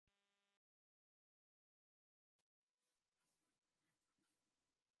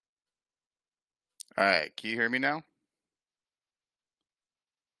All right, can you hear me now?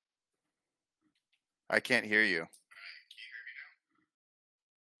 I can't hear you.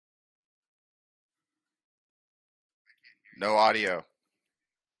 No audio.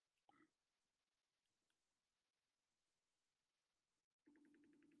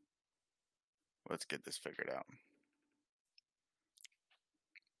 Let's get this figured out.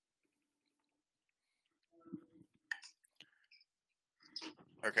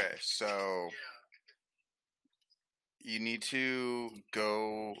 Okay, so you need to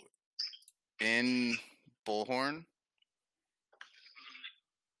go in Bullhorn.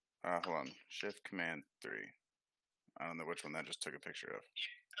 Hold on. Shift Command 3. I don't know which one that just took a picture of.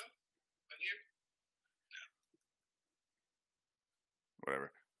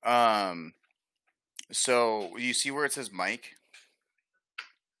 Whatever. So you see where it says mic?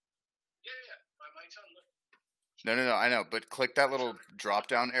 Yeah. My mic's on. No, I know, but click that little drop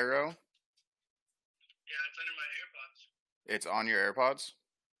down arrow. Yeah, it's under my AirPods. It's on your AirPods?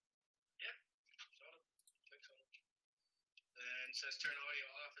 Yeah. Click on it. Then it says turn audio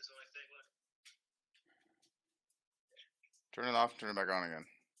off is the only thing left. Turn it off, turn it back on again.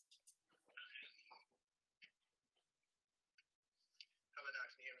 How about now?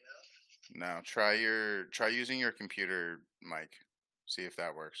 Can you hear me now? No, try using your computer mic. See if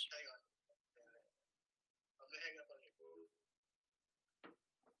that works. Hang on. I'm gonna hang up on you.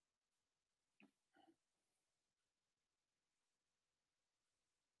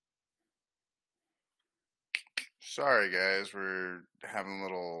 Sorry guys, we're having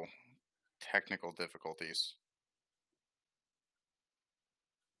little technical difficulties.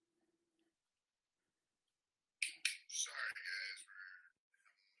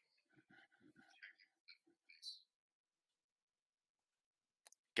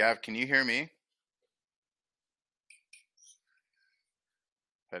 Gav, can you hear me?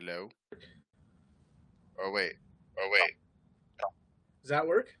 Hello? Oh, wait. Does that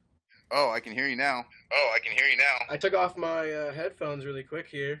work? Oh, I can hear you now. I took off my headphones really quick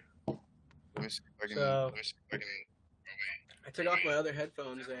here. Let me see if I can... So I took off my other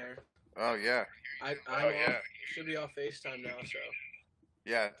headphones there. Oh, yeah. I should be off FaceTime now, so.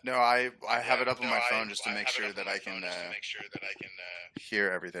 Yeah, no, I have it up on my phone just to make sure that I can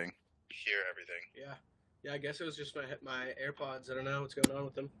hear everything. Yeah, I guess it was just my AirPods. I don't know what's going on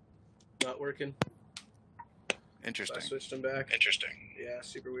with them. Not working. Interesting. So I switched them back. Yeah,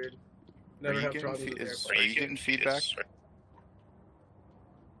 super weird. Are Never you have getting problems with AirPods. Are you getting feedback?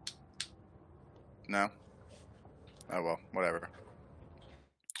 No? Oh, well, whatever.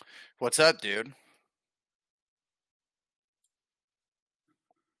 What's up, dude?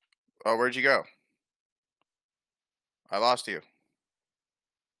 Oh, where'd you go? I lost you.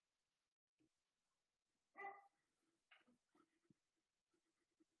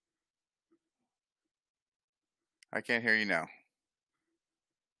 I can't hear you now.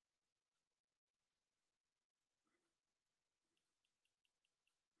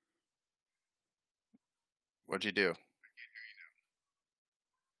 What'd you do?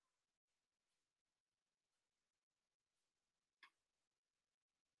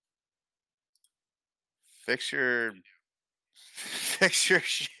 Fix your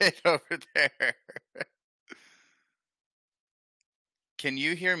shit over there. Can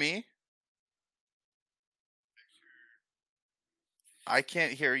you hear me? I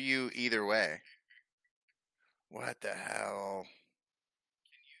can't hear you either way. What the hell?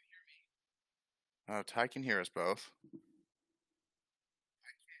 Oh, Ty can hear us both.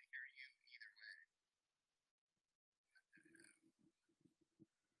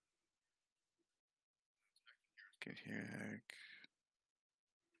 Can hear.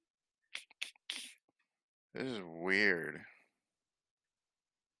 This is weird.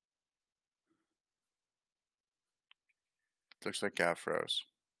 Looks like Gav froze.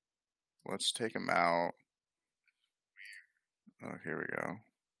 Let's take him out. Oh, here we go.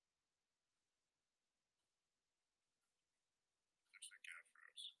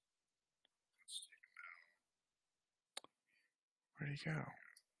 Where'd he go?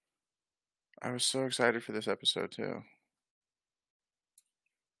 I was so excited for this episode too.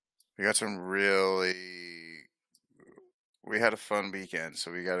 We got some we had a fun weekend,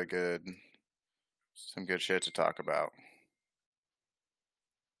 so we got some good shit to talk about.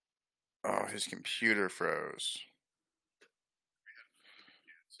 Oh, his computer froze.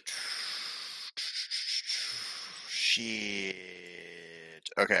 Shit.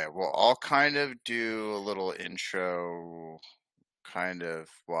 Okay, well, I'll kind of do a little intro kind of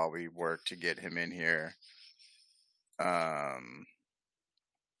while we work to get him in here.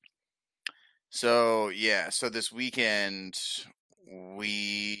 So this weekend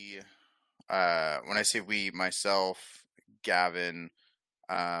when I say we, myself, Gavin,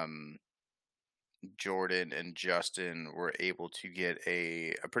 um, Jordan, and Justin were able to get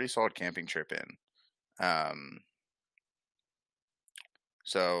a pretty solid camping trip in.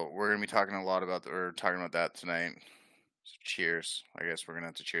 So we're gonna be talking a lot about talking about that tonight. So cheers. I guess we're gonna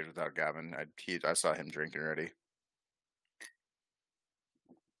have to cheers without Gavin. I saw him drinking already.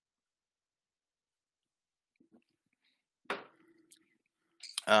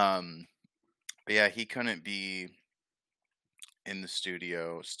 But yeah, he couldn't be in the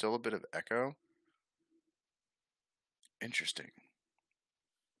studio. Still a bit of echo. Interesting.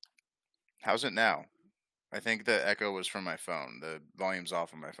 How's it now? I think the echo was from my phone. The volume's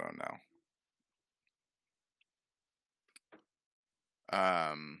off on my phone now.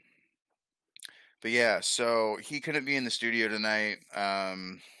 But yeah, so he couldn't be in the studio tonight.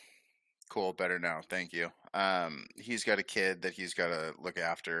 Cool, better now. Thank you. He's got a kid that he's got to look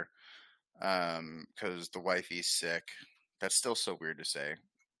after. Because the wifey's sick. That's still so weird to say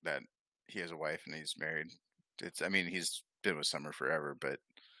that he has a wife and he's married. I mean, he's been with Summer forever, but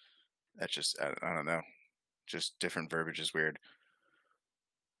that's just, I don't know. Just different verbiage is weird.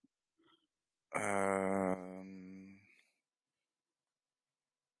 Let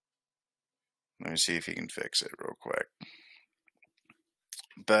me see if he can fix it real quick.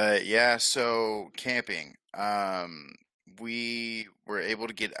 But yeah, so camping. We were able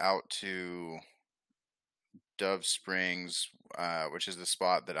to get out to Dove Springs, which is the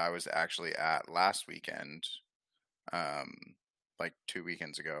spot that I was actually at last weekend, like 2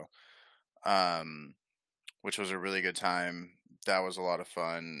 weekends ago, which was a really good time. That was a lot of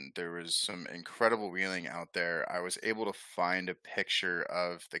fun. There was some incredible wheeling out there. I was able to find a picture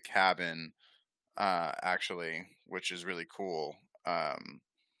of the cabin, actually, which is really cool.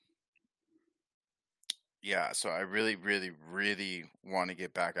 Yeah, so I really, really, really want to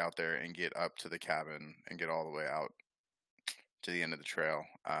get back out there and get up to the cabin and get all the way out to the end of the trail.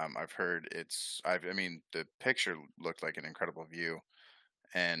 I've heard I mean, the picture looked like an incredible view,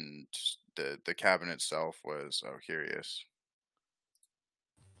 and the cabin itself was, oh, here he is.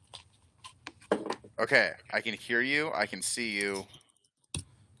 Okay, I can hear you. I can see you.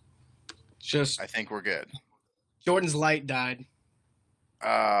 I think we're good. Jordan's light died.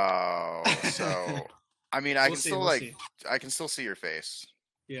 Oh, so I mean, I can still see. I can still see your face.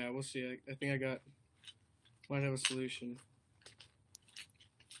 Yeah, we'll see. I think might have a solution.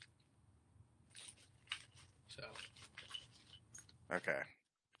 So. Okay.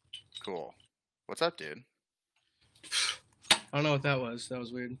 Cool. What's up, dude? I don't know what that was. That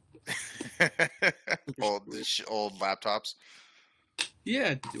was weird. old laptops.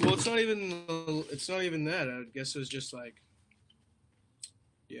 Yeah. Well, it's not even that. I guess it was just like.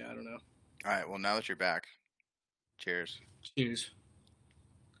 Yeah, I don't know. All right. Well, now that you're back, cheers. Cheers.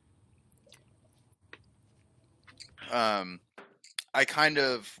 I kind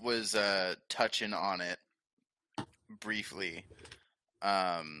of was touching on it briefly.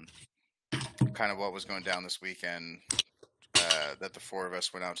 Kind of what was going down this weekend. That the four of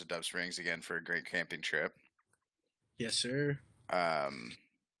us went out to Dove Springs again for a great camping trip. Yes, sir. I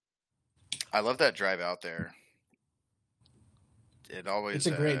love that drive out there. It's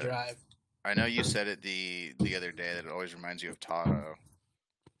a great drive. I know you said it the other day that it always reminds you of Tahoe.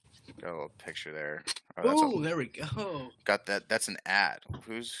 Got a little picture there. Oh, there we go. Got that. That's an ad.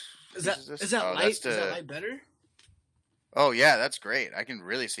 Is that light? Is that light better? Oh yeah, that's great. I can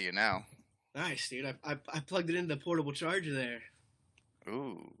really see you now. Nice, dude. I plugged it into the portable charger there.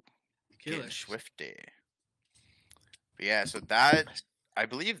 Ooh, Killer. Swifty. But yeah, so that I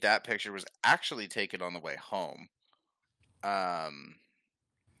believe that picture was actually taken on the way home.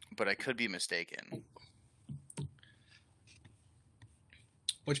 But I could be mistaken.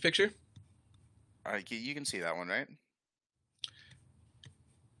 Which picture? You can see that one, right?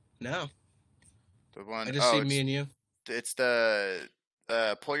 No. The one. I just see me and you. It's the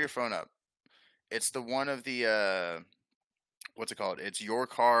pull your phone up. It's the one of the what's it called? It's your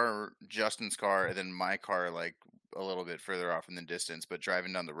car, Justin's car, and then my car, like a little bit further off in the distance, but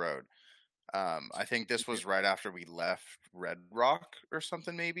driving down the road. I think this was right after we left Red Rock or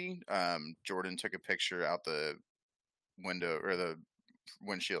something, maybe. Jordan took a picture out the window or the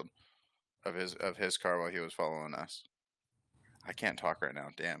windshield of his car while he was following us. I can't talk right now.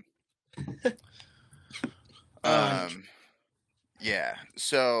 Damn. Yeah.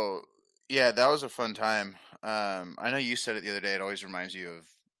 So yeah, that was a fun time. I know you said it the other day. It always reminds you of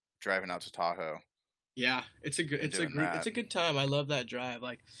driving out to Tahoe. Yeah, it's a good time. I love that drive.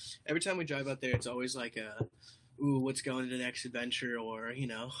 Like every time we drive out there, it's always like what's going to the next adventure, or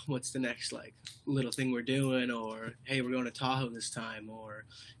what's the next like little thing we're doing, or hey, we're going to Tahoe this time, or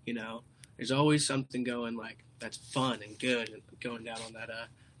There's always something going like that's fun and good and going down on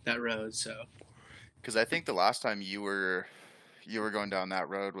that road. So, because I think the last time you were going down that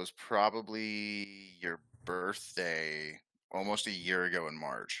road was probably your birthday, almost a year ago in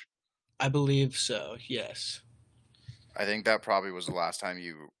March. I believe so. Yes. I think that probably was the last time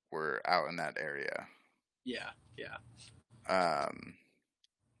you were out in that area. Yeah. Yeah.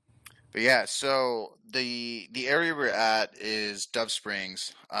 But yeah, so the area we're at is Dove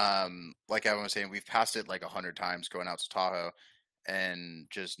Springs. Like I was saying, we've passed it like 100 times going out to Tahoe, and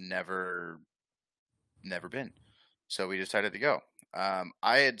just never been. So we decided to go.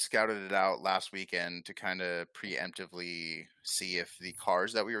 I had scouted it out last weekend to kind of preemptively see if the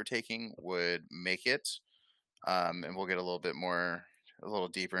cars that we were taking would make it. And we'll get a little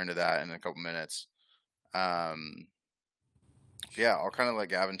deeper into that in a couple minutes. Yeah, I'll kind of let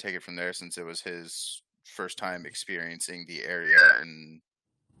Gavin take it from there since it was his first time experiencing the area and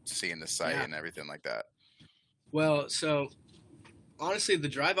seeing the site and everything like that. Well, so honestly, the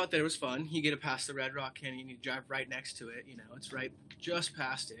drive out there was fun. You get to pass the Red Rock Canyon, you drive right next to it. You know, it's right just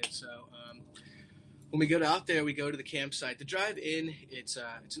past it. So when we go out there, we go to the campsite. The drive in, it's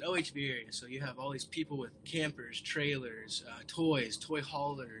an OHV area, so you have all these people with campers, trailers, toys, toy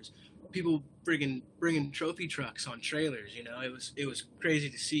haulers, people bringing trophy trucks on trailers. You know, it was crazy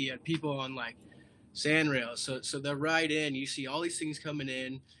to see. You had people on like sand rails. So the ride in, you see all these things coming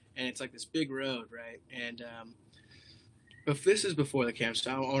in, and it's like this big road, right? And but this is before the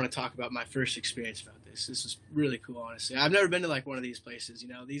campsite. I want to talk about my first experience about this. This is really cool, honestly. I've never been to like one of these places. You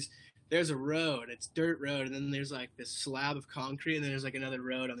know, there's a road, it's dirt road, and then there's like this slab of concrete, and then there's like another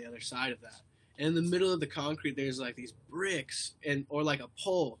road on the other side of that. And in the middle of the concrete, there's like these bricks or like a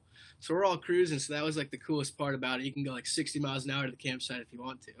pole. So we're all cruising. So that was like the coolest part about it. You can go like 60 miles an hour to the campsite if you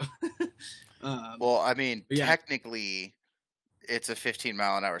want to. Well, I mean, technically, it's a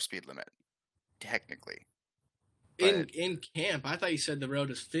 15-mile-an-hour speed limit. Technically. In camp, I thought you said the road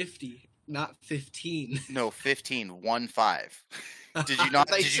was 50, not 15. No, 15, 1-5. Did you not?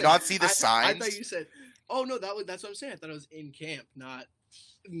 Did you not see the signs? I thought you said. Oh no, that's what I'm saying. I thought it was in camp, not.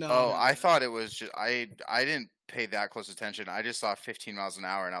 No. Oh, I thought it was just. I didn't pay that close attention. I just saw 15 miles an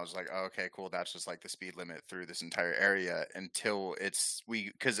hour, and I was like, oh, okay, cool. That's just like the speed limit through this entire area until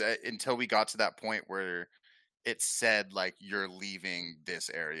we got to that point where it said like you're leaving this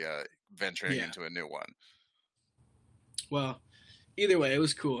area, venturing into a new one. Well, either way, it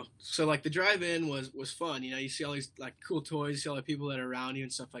was cool. So like the drive-in was fun. You know, you see all these like cool toys, you see all the people that are around you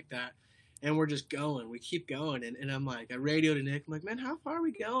and stuff like that. And we're just going. We keep going. And I'm like, I radioed to Nick. I'm like, man, how far are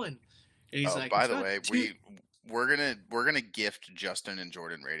we going? And he's like, by the way, we're gonna gift Justin and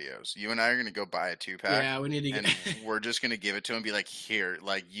Jordan radios. You and I are gonna go buy a 2-pack. Yeah, we need to. And we're just gonna give it to him. And be like, here,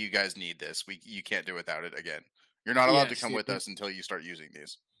 like you guys need this. You can't do without it again. You're not allowed to come with us until you start using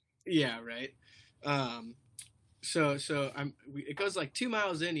these. Yeah, right. So it goes like 2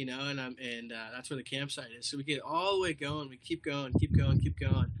 miles in, you know, and that's where the campsite is. So we get all the way going. We keep going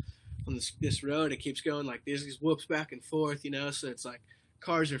on this road. It keeps going like this. These whoops back and forth, you know. So it's like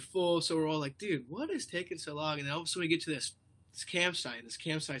cars are full. So we're all like, dude, what is taking so long? And then all of a sudden we get to this campsite. This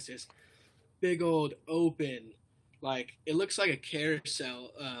campsite's this big old open, like it looks like a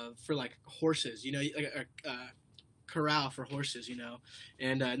carousel for like horses, you know, like a corral for horses, you know.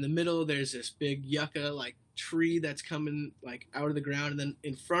 And in the middle there's this big yucca like tree that's coming like out of the ground, and then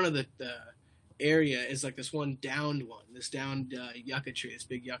in front of the area is like this downed yucca tree, this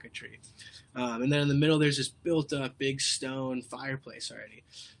big yucca tree, and then in the middle there's this built up big stone fireplace already.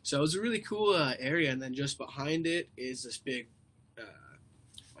 So it was a really cool area, and then just behind it is this big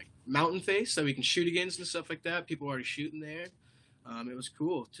like mountain face that we can shoot against and stuff like that. People are already shooting there. It was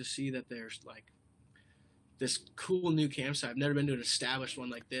cool to see that there's like this cool new campsite. I've never been to an established one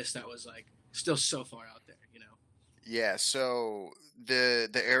like this that was like still so far out there, you know. Yeah, so the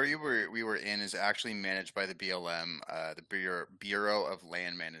area we were in is actually managed by the BLM, the Bureau of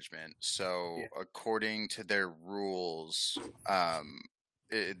Land Management. So according to their rules,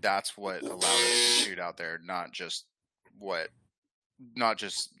 that's what allowed us to shoot out there, not just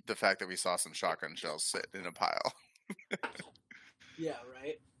the fact that we saw some shotgun shells sit in a pile. Yeah,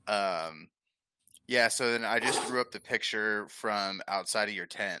 right. Yeah, so then I just threw up the picture from outside of your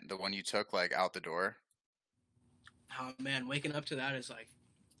tent, the one you took like out the door. Oh man, waking up to that is like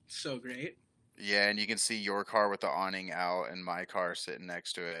so great. Yeah, and you can see your car with the awning out and my car sitting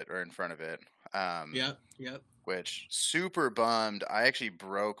next to it or in front of it. Yep. Which super bummed. I actually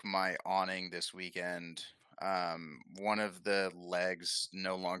broke my awning this weekend. One of the legs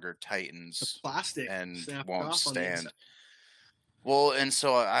no longer tightens. The plastic and won't stand. Well, and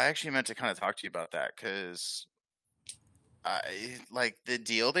so I actually meant to kind of talk to you about that because like the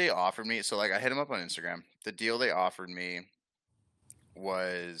deal they offered me. So like I hit him up on Instagram. The deal they offered me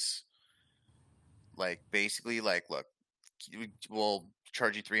was like basically like, look, we'll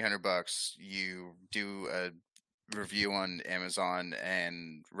charge you $300. You do a review on Amazon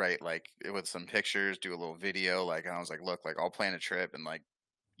and write like with some pictures, do a little video. Like, and I was like, look, like I'll plan a trip and like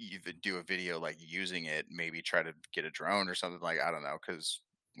you do a video like using it. Maybe try to get a drone or something. Like I don't know, because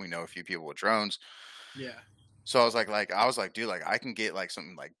we know a few people with drones. Yeah. So I was like, dude, like I can get like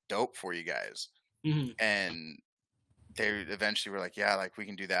something like dope for you guys. Mm-hmm. And they eventually were like, yeah, like we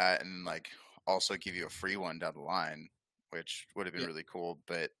can do that, and like also give you a free one down the line, which would have been really cool.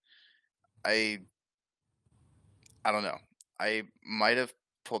 But I I don't know. I might have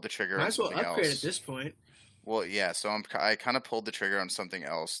pulled the trigger Might on as well something upgrade else. at this point. Well, yeah. So I kind of pulled the trigger on something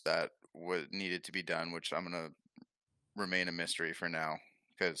else that needed to be done, which I'm gonna remain a mystery for now,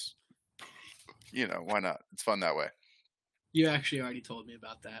 because why not? It's fun that way. You actually already told me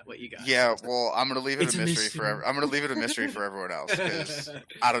about that. What you got? Yeah, well, I'm gonna leave it It's a a mystery mystery. forever. I'm gonna leave it a mystery for everyone else, because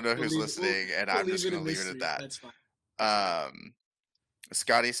I don't know who's We'll listening, and we'll I'm just it a gonna leave it mystery. at that. That's fine.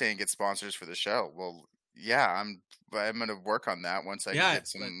 Scotty saying get sponsors for the show. Well, yeah, I'm gonna work on that once I can get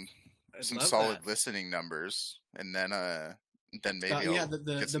some solid listening numbers, and then maybe I'll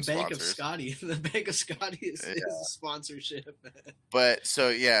get some Bank sponsors. of Scotty. The Bank of Scotty is a sponsorship. But so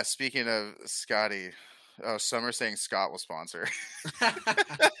yeah, speaking of Scotty, Summer saying Scott will sponsor.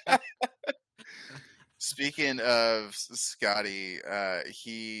 Speaking of Scotty,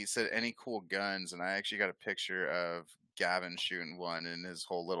 he said any cool guns, and I actually got a picture of Gavin shooting one in his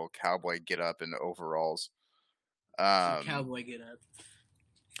whole little cowboy get up and overalls. Cowboy get up.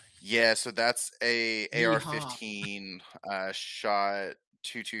 Yeah, so that's a AR-15 shot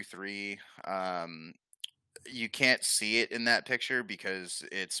 223. You can't see it in that picture because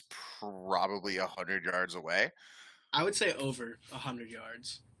it's probably 100 yards away. I would say over 100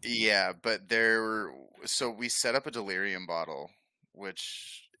 yards. Yeah, but so we set up a delirium bottle,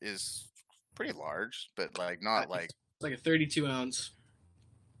 which is pretty large, but like not like it's like a 32-ounce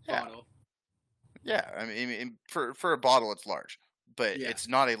bottle. Yeah, I mean for a bottle it's large, but it's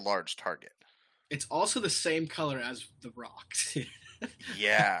not a large target. It's also the same color as the rock.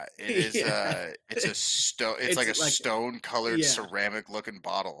 Yeah, it is. It's a stone. It's like a stone-colored ceramic-looking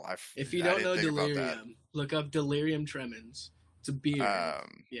bottle. If you don't know delirium, look up delirium tremens. It's a beer.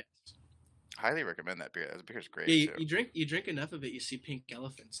 Yes. Highly recommend that beer. That beer is great. Yeah, you drink enough of it, you see pink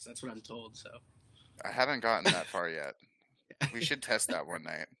elephants. That's what I'm told. So I haven't gotten that far yet. We should test that one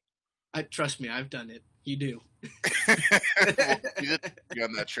night. Trust me, I've done it. You do. Well, we did be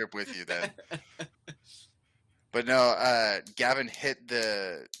on that trip with you then. But no, Gavin hit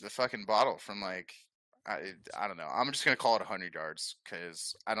the fucking bottle from like I don't know. I'm just gonna call it 100 yards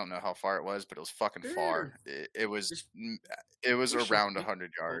because I don't know how far it was, but it was fucking far. It was around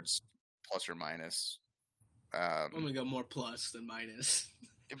 100 yards, plus or minus. I'm gonna go more plus than minus.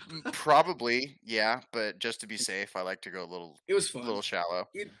 Probably, yeah. But just to be safe, I like to go a little. It was fun. A little shallow.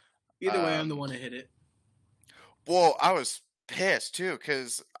 Either way, I'm the one to hit it. Well, I was pissed too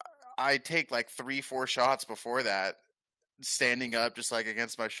because I take like 3-4 shots before that, standing up just like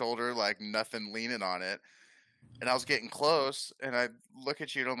against my shoulder, like nothing leaning on it. And I was getting close, and I look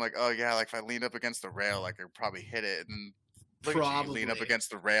at you, and I'm like, oh yeah, like if I lean up against the rail, like I'd probably hit it. And look at you lean up against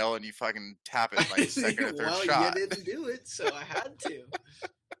the rail, and you fucking tap it like second or third shot. You didn't do it, so I had to.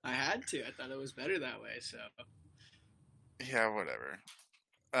 I thought it was better that way. So yeah, whatever.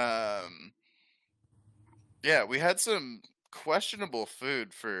 Yeah, we had some questionable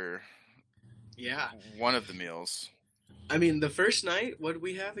food for one of the meals. I mean, the first night, what did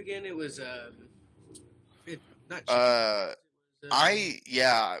we have again? It was not chicken.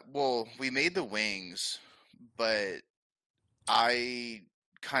 Well, we made the wings, but I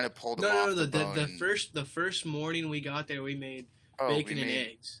kind of pulled them off the bone. The first morning we got there, we made bacon and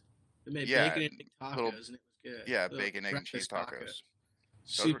eggs. We made bacon and egg tacos, and it was good. Yeah, bacon, egg, and cheese tacos.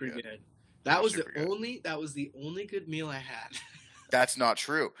 Super good. That was the only good meal I had. That's not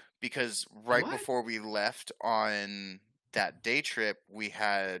true, because before we left on that day trip, we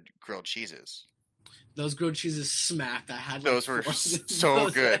had grilled cheeses. Those grilled cheeses smacked. Those were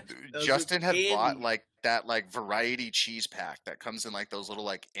so good. Justin had bought like that variety cheese pack that comes in like those little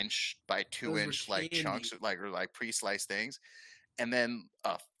like inch by 2 inch like chunks like pre-sliced things, and then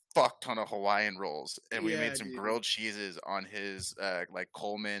a fuck ton of Hawaiian rolls, and we made some grilled cheeses on his like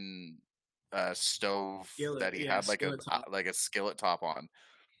Coleman stove that he had like a skillet top on.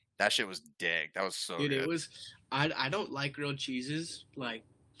 That shit was dank. That was so good. It was. I don't like grilled cheeses,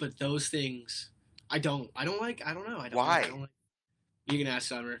 but those things I don't like. I don't know. Why? You can ask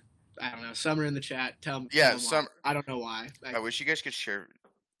Summer. I don't know. Summer in the chat. Tell me. Yeah, why. I don't know why. I wish you guys could share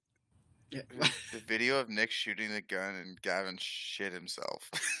Yeah. the video of Nick shooting the gun and Gavin shit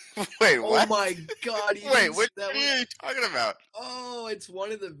himself. Wait, Oh what? my God! Wait, what are you talking about? Oh, it's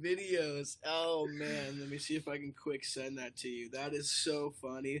one of the videos. Oh man, let me see if I can quick send that to you. That is so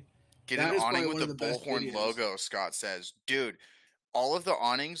funny. Get That an is awning probably with one the of the best bullhorn videos. logo, Scott says. Dude, all of the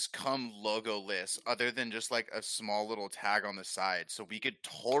awnings come logo-less, other than just like a small little tag on the side. So we could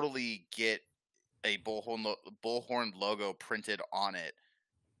totally get a bullhorn logo printed on it,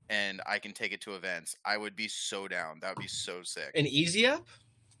 and I can take it to events. I would be so down. That would be so sick. An easy up?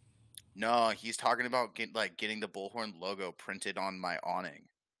 No, he's talking about getting the bullhorn logo printed on my awning.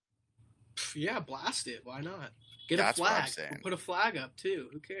 Yeah, blast it. Why not? Get That's a what I'm flag. saying. We'll put a flag up too.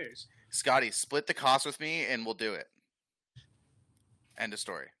 Who cares? Scotty, split the cost with me, and we'll do it. End of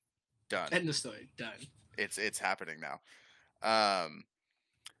story. Done. End of story. Done. It's happening now.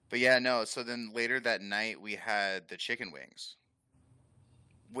 But yeah, no. So then later that night we had the chicken wings,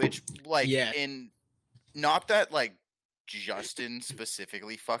 which in not that like Justin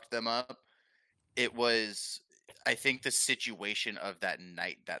specifically fucked them up. It was, I think, the situation of that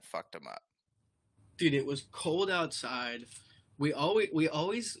night that fucked them up. Dude, it was cold outside. We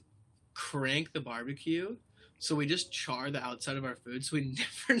always crank the barbecue. So we just char the outside of our food, so we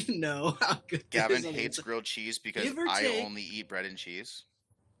never know how good. Gavin hates grilled cheese because I only eat bread and cheese.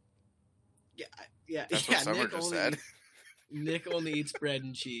 Yeah. That's what Summer just said. Nick only eats bread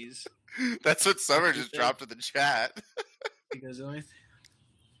and cheese. That's what Summer just dropped in the chat. Because no,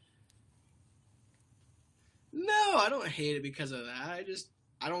 I don't hate it because of that.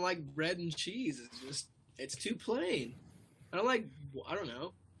 I don't like bread and cheese. It's too plain. I don't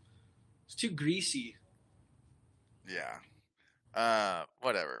know. It's too greasy. Yeah.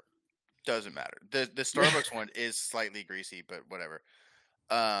 Whatever. Doesn't matter. The Starbucks one is slightly greasy, but whatever.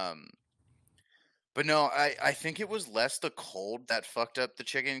 But no, I think it was less the cold that fucked up the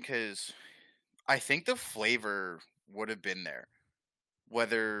chicken, because I think the flavor would have been there.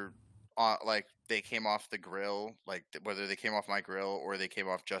 Whether like they came off the grill, like whether they came off my grill or they came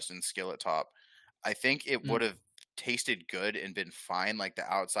off Justin's skillet top, I think it would have tasted good and been fine. Like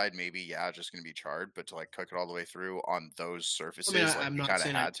the outside, maybe just gonna be charred, but to like cook it all the way through on those surfaces, we kind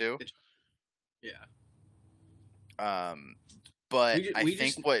of had to. Yeah. But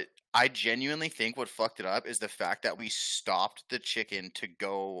I genuinely think what fucked it up is the fact that we stopped the chicken to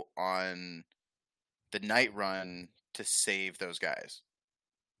go on the night run to save those guys.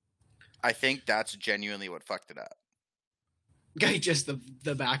 I think that's genuinely what fucked it up. Just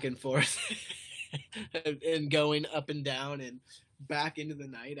the back and forth and going up and down and back into the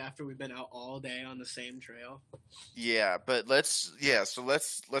night after we've been out all day on the same trail. Yeah, but let's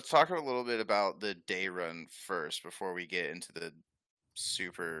talk a little bit about the day run first before we get into the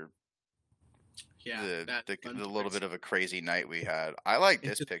super the little bit of a crazy night we had. I like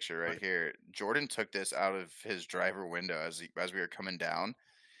this picture right here. Jordan took this out of his driver window as we were coming down.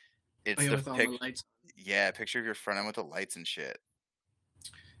 It's with all the lights. Yeah, picture of your front end with the lights and shit.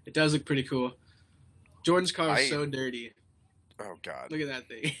 It does look pretty cool. Jordan's car is so dirty. Oh God! Look at that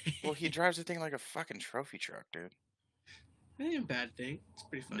thing. Well, he drives the thing like a fucking trophy truck, dude. That ain't a bad thing. It's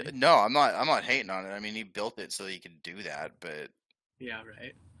pretty funny. No, I'm not hating on it. I mean, he built it so he could do that, but yeah,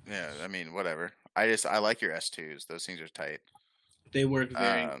 right. Yeah, I mean, whatever. I like your S2s. Those things are tight. They work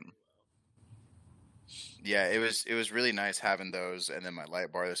very. Yeah, it was really nice having those, and then my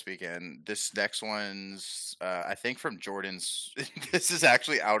light bar this weekend. This next one's, I think from Jordan's. This is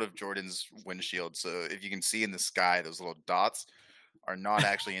actually out of Jordan's windshield, so if you can see in the sky, those little dots are not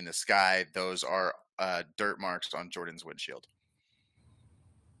actually in the sky. Those are dirt marks on Jordan's windshield.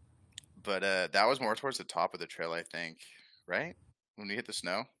 But that was more towards the top of the trail, I think, right? When we hit the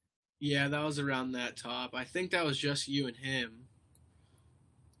snow? Yeah, that was around that top. I think that was just you and him.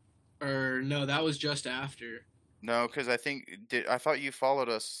 Or no, that was just after. No, because I thought you followed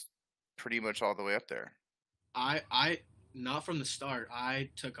us pretty much all the way up there. I not from the start. I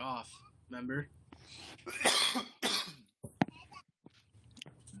took off. Remember?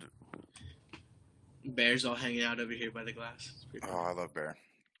 Bear's all hanging out over here by the glass. Oh, I love Bear.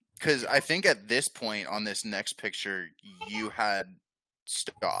 Because I think at this point on this next picture, you had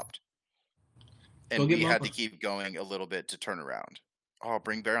stopped. And we had to keep going a little bit to turn around. Oh,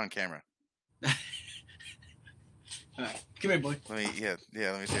 bring Bear on camera. All right. Come here, boy. Let me see it.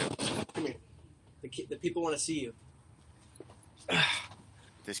 Come here. The people want to see you.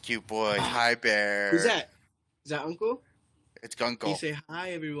 This cute boy. Hi, Bear. Who's that? Is that Uncle? It's Gunkle. You say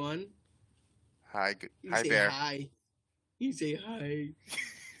hi, everyone. Hi, Bear. Hi. You say hi.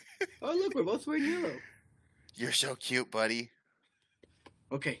 Oh, look, we're both wearing yellow. You're so cute, buddy.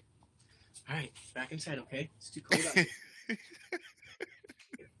 Okay. All right, back inside, okay? It's too cold out here.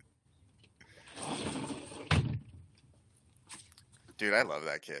 Dude, I love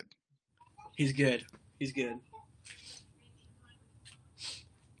that kid. He's good. He's good.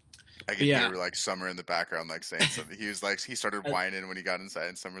 I could hear like Summer in the background like saying something. He was like, he started whining when he got inside,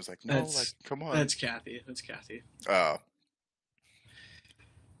 and Summer's like, no, like, come on. That's Kathy. That's Kathy. Oh.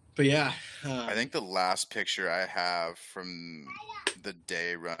 But yeah. I think the last picture I have from the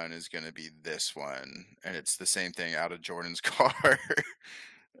day run is going to be this one. And it's the same thing out of Jordan's car.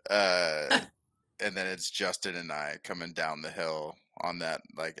 And then it's Justin and I coming down the hill on that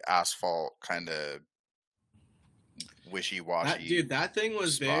like asphalt kind of wishy-washy. Dude, that thing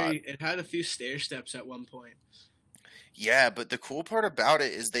was spot. it had a few stair steps at one point. Yeah, but the cool part about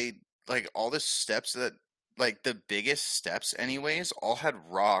it is they like all the steps that like the biggest steps anyways all had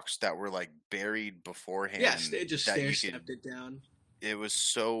rocks that were like buried beforehand. Yes, they just stair stepped it down. It was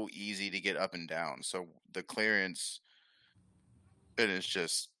so easy to get up and down. So the clearance, it is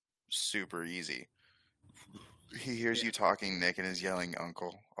just super easy. He hears you talking, Nick, and is yelling,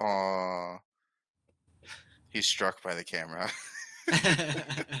 "Uncle!" Aww. He's struck by the camera.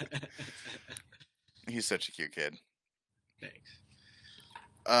 He's such a cute kid. Thanks.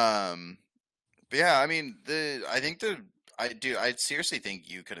 But yeah, I mean, I seriously think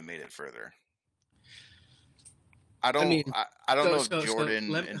you could have made it further. I don't know if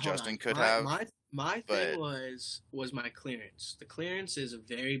Jordan and Justin could have. My thing was my clearance. The clearance is a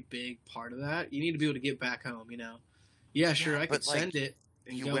very big part of that. You need to be able to get back home, you know. Yeah, sure, I could send it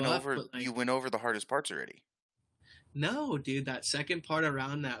and you go went up, over. but like, you went over the hardest parts already. No, dude, that second part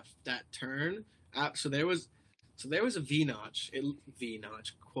around that turn. So there was a V notch,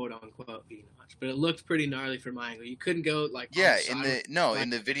 quote unquote V notch, but it looked pretty gnarly from my angle. You couldn't go like in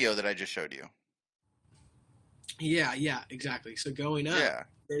the video that I just showed you. Yeah, exactly. So going up,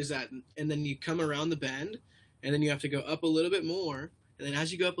 there's that, and then you come around the bend, and then you have to go up a little bit more, and then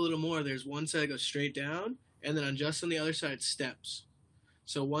as you go up a little more, there's one side that goes straight down, and then on the other side steps.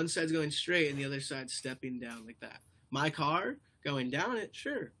 So one side's going straight, and the other side's stepping down like that. My car going down it,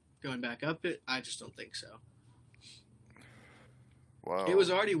 sure. Going back up it, I just don't think so. Well, it was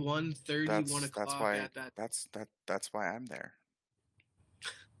already 1:30, 1 o'clock. That's why I'm there.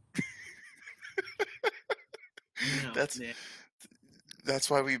 No, that's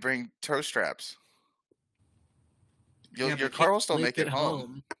why we bring toe straps. Your car will still make it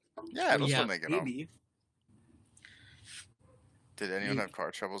home. Yeah, it'll still make it home. Did anyone have car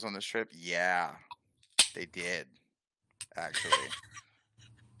troubles on this trip? Yeah, they did. Actually,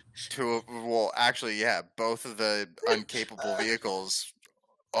 both of the incapable vehicles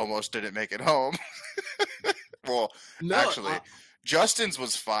almost didn't make it home. Justin's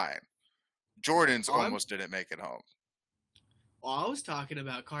was fine. Jordan's almost didn't make it home. Well, I was talking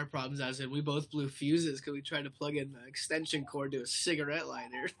about car problems as in we both blew fuses because we tried to plug in the extension cord to a cigarette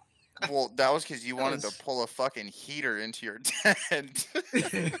lighter. Well, that was because you wanted to pull a fucking heater into your tent.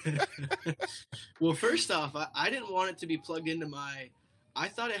 Well, first off, I didn't want it to be plugged into I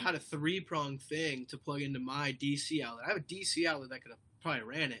thought it had a 3-prong thing to plug into my DC outlet. I have a DC outlet that could have probably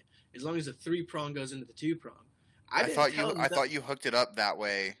ran it as long as the 3-prong goes into the 2-prong. I thought you hooked it up that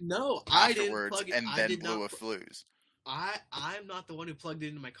way. No, I didn't plug it. And then blew a fuse. I'm not the one who plugged it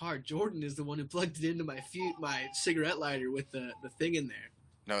into my car. Jordan is the one who plugged it into my cigarette lighter with the thing in there.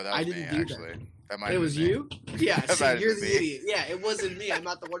 No, that was me, actually. It was you? Yeah, so you're the idiot. Yeah, it wasn't me. I'm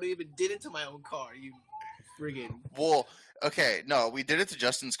not the one who even did it to my own car. You friggin'. Well, okay, no, we did it to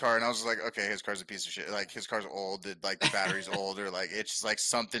Justin's car, and I was like, okay, his car's a piece of shit. Like, his car's old, the battery's old, or like, it's just like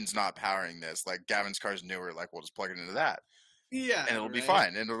something's not powering this. Like, Gavin's car's newer, like, we'll just plug it into that. Yeah. And it'll be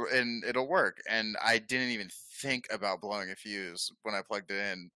fine, and it'll work. And I didn't even think about blowing a fuse when I plugged it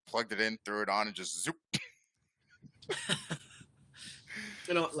in, threw it on, and just zoop.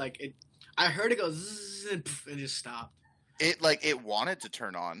 You know, I heard it go zzz and just stopped. It wanted to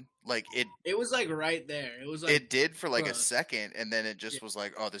turn on. It was like right there. It was like it did for like a second, and then it just was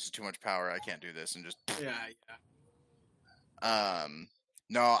like, oh, this is too much power. I can't do this, and just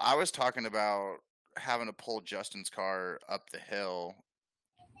No, I was talking about having to pull Justin's car up the hill,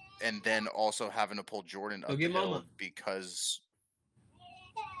 and then also having to pull Jordan up the hill because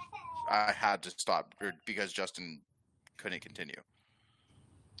I had to stop, or because Justin couldn't continue.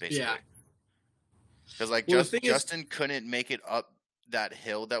 Basically. Yeah. Because Justin couldn't make it up that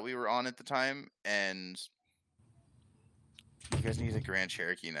hill that we were on at the time, and you guys need a Grand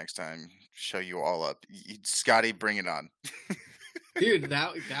Cherokee next time. Show you all up. Scotty, bring it on. Dude,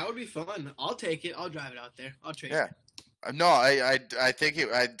 that would be fun. I'll take it. I'll drive it out there. I'll trade it. No, I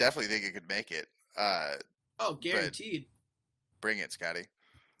definitely think it could make it. Guaranteed. Bring it, Scotty.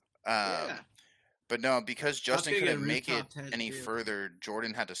 Yeah. But no, because That's Justin gonna get a couldn't make it rooftop tent any too. further,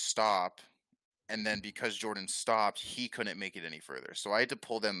 Jordan had to stop. And then because Jordan stopped, he couldn't make it any further. So I had to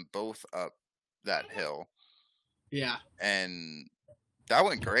pull them both up that hill. Yeah. And that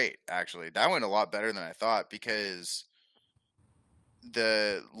went great, actually. That went a lot better than I thought because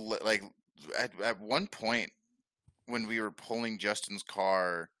at one point when we were pulling Justin's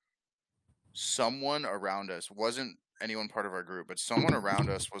car, someone around us, wasn't anyone part of our group, but someone around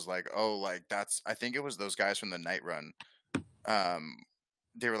us was like, "Oh, like that's," I think it was those guys from the night run. Um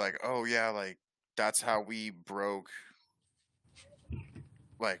they were like, "Oh yeah, like that's how we broke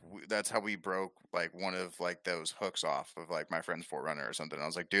that's how we broke like one of like those hooks off of like my friend's Forerunner or something." I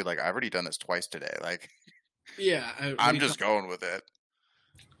was like, "Dude, like I've already done this twice today. Like Yeah. I'm just going with it."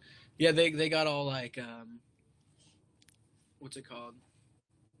 Yeah, they got all like what's it called?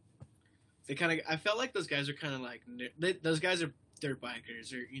 They kind of. I felt like those guys are kind of like those guys are dirt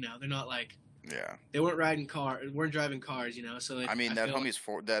bikers, or they're not like Yeah. they weren't weren't driving cars, So I mean, that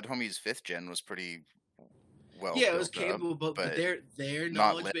feel that homie's fifth gen was pretty well yeah, it was built up, capable, but but their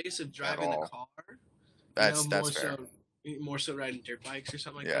not knowledge lit base of at driving the all. car, That's fair. more so riding dirt bikes or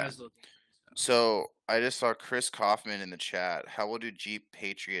something like Yeah. that. Is a little different, So I just saw Chris Kaufman in the chat. How well do Jeep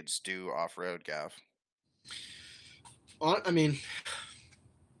Patriots do off road, Gav? I mean,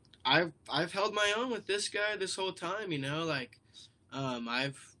 I've held my own with this guy this whole time. Like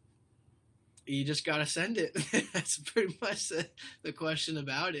you just gotta send it. That's pretty much the question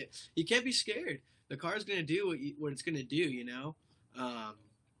about it. You can't be scared. The car's gonna do what it's gonna do.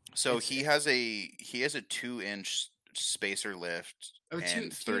 So he has a 2-inch spacer lift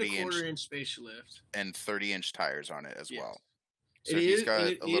and 2.25 inch space lift and 30-inch tires on it as well. So he's got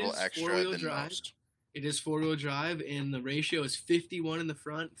a little extra than drive. most. It is 4-wheel drive, and the ratio is 51 in the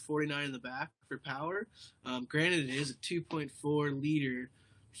front, 49 in the back for power. Granted, it is a 2.4 liter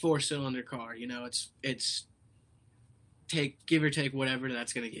 4-cylinder car. It's give or take whatever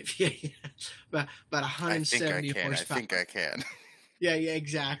that's going to give you. about 170 horsepower. I think I can. Yeah,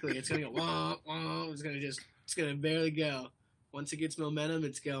 exactly. It's going to go wah, wah. It's going to barely go. Once it gets momentum,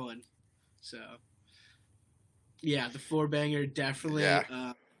 it's going. So, yeah, the 4-banger definitely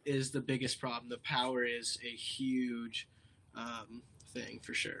is the biggest problem. The power is a huge thing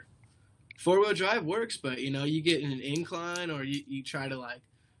for sure. 4-wheel drive works, but you get in an incline or you try to like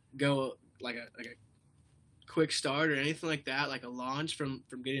go like a quick start or anything like that, like a launch from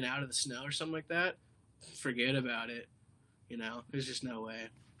getting out of the snow or something like that. Forget about it. There's just no way.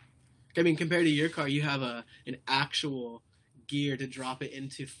 I mean, compared to your car, you have an actual gear to drop it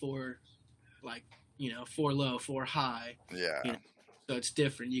into 4 low, 4 high. Yeah. So it's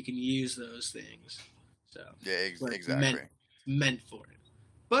different. You can use those things. So yeah, exactly. Meant for it.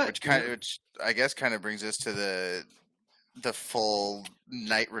 But which I guess kind of brings us to the full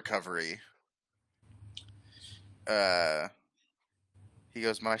night recovery. He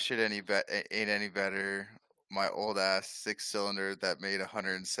goes, "My shit ain't any better. My old ass 6-cylinder that made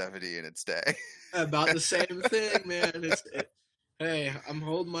 170 in its day." About the same thing, man. Hey, I'm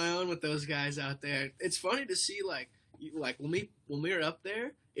holding my own with those guys out there. It's funny to see like when we were up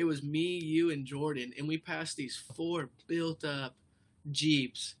there, it was me, you, and Jordan, and we passed these 4 built up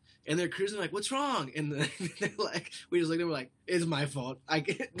Jeeps, and they're cruising like, "What's wrong?" And they're like, we just looked at them like, "It's my fault. I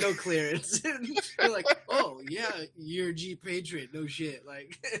get no clearance." They're like, "Oh yeah, you're a Jeep Patriot. No shit."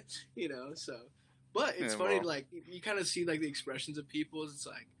 Like, so. But it's funny, like you kind of see like the expressions of people. It's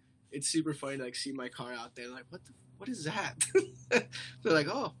like it's super funny to like see my car out there, like what is that? They're like,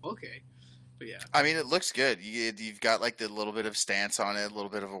 "Oh, okay." But yeah, I mean, it looks good. You've got like the little bit of stance on it, a little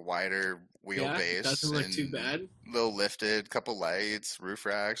bit of a wider wheelbase. It doesn't look too bad. Little lifted, couple lights, roof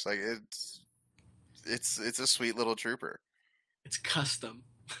racks. Like it's a sweet little trooper. It's custom.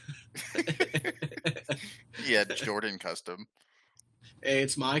 Yeah, Jordan custom. Hey,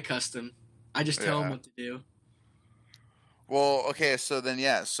 it's my custom. I just tell him what to do. Well, okay, so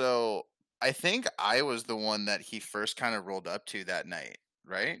then so I think I was the one that he first kind of rolled up to that night,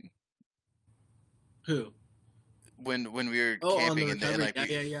 right? Who? When we were camping and like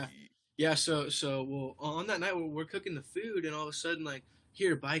yeah. So well, on that night we're cooking the food, and all of a sudden like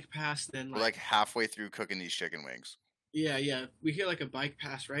hear a bike pass, then we're like halfway through cooking these chicken wings. Yeah, we hear like a bike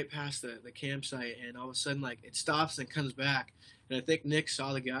pass right past the campsite, and all of a sudden like it stops and comes back, and I think Nick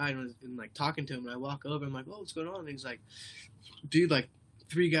saw the guy and was like talking to him, and I walk over, I'm like, "Oh, what's going on?" And he's like, "Dude, like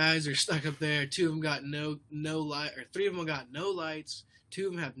 3 guys are stuck up there. 2 of them got no light, or 3 of them got no lights. 2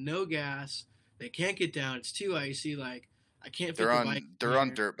 of them have no gas. They can't get down. It's too icy. Like I can't." They're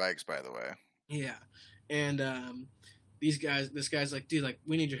on dirt bikes, by the way. Yeah, and this guy's like, dude, like,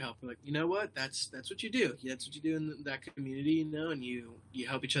 we need your help. We're like, you know what? That's what you do. That's what you do in that community, you know, and you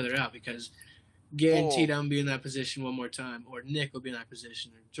help each other out because guaranteed I'm gonna be in that position one more time, or Nick will be in that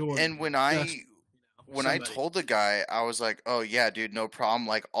position, or Jordan. And when Justin, when I somebody. told the guy, I was like, "Oh yeah, dude, no problem.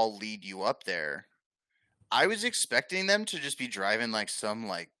 Like, I'll lead you up there." I was expecting them to just be driving like some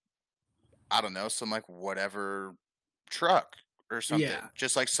like I don't know, some like whatever truck or something. Yeah.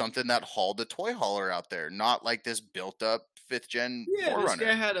 Just like something that hauled a toy hauler out there, not like this built up 5th gen Yeah, this guy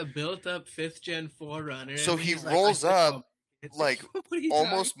 4Runner. had a built up 5th gen 4Runner. So And he he's rolls like, up it's like what are you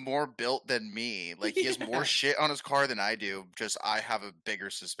almost more built than me. Like he has more Yeah. shit on his car than I do. Just I have a bigger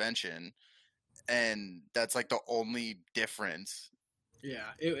suspension, and that's like the only difference. Yeah,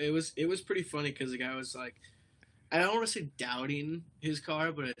 it was pretty funny because the guy was like, I don't want to say doubting his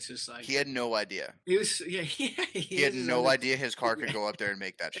car, but it's just like He had no idea. he was He had no idea his car could go up there and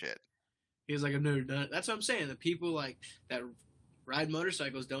make that shit. He was like, I've never done it. That's what I'm saying. The people like that ride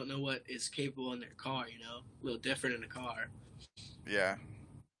motorcycles don't know what is capable in their car. You know, a little different in a car. Yeah.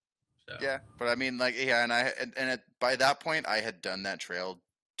 So. Yeah, but I mean, like, yeah, by that point, I had done that trail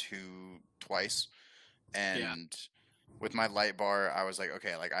twice, and with my light bar, I was like,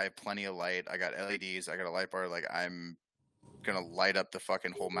 okay, like I have plenty of light. I got LEDs. I got a light bar. Like I'm gonna light up the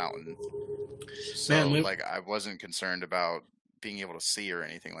fucking whole mountain. So like I wasn't concerned about being able to see or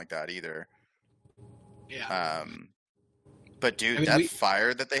anything like that either. Yeah. But dude, that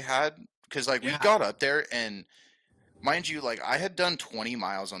fire that they had, because like we got up there and. Mind you, like I had done 20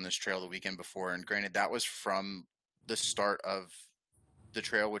 miles on this trail the weekend before, and granted, that was from the start of the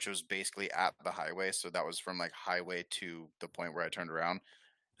trail, which was basically at the highway. So that was from like highway to the point where I turned around.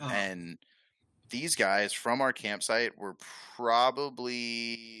 And these guys from our campsite were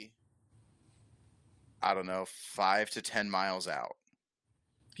probably, I don't know, 5 to 10 miles out.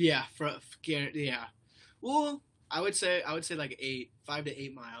 Yeah, yeah. Well, I would say like 5 to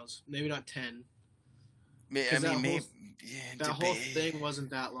 8 miles, maybe not 10. I mean, maybe that whole thing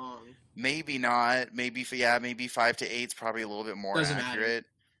wasn't that long. Maybe not. Maybe 5 to 8 is probably a little bit more accurate.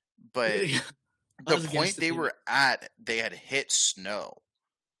 But the point they were at, they had hit snow.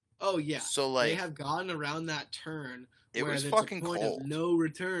 Oh yeah. So like they have gone around that turn. It was fucking cold. Of no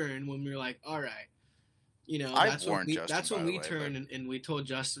return when we were like, all right, you know, that's when we turned and we told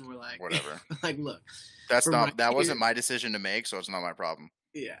Justin, we're like, whatever. Like, look, that wasn't my decision to make, so it's not my problem.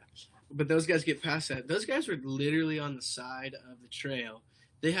 Yeah. But those guys get past that. Those guys were literally on the side of the trail.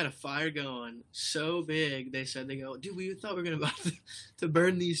 They had a fire going so big. They said, dude, we thought we were about to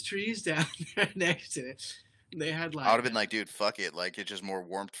burn these trees down next to it. And they had like. I would have been like, dude, fuck it. Like, it's just more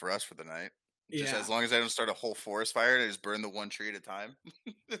warmth for us for the night. Just as long as I don't start a whole forest fire and I just burn the one tree at a time.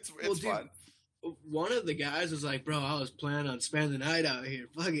 it's fun. One of the guys was like, bro, I was planning on spending the night out here.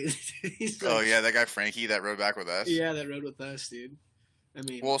 Fuck it. Oh, yeah, that guy Frankie that rode back with us. Yeah, that rode with us, dude. I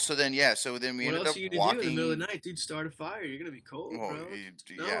mean, well, so then we ended up walking. What else are you gonna do in the middle of the night, dude? Start a fire. You're gonna be cold, bro.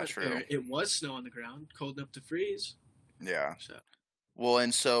 Yeah, true. It was snow on the ground, cold enough to freeze. Yeah. So. Well,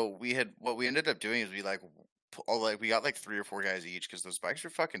 and so what we ended up doing is we got like 3 or 4 guys each because those bikes were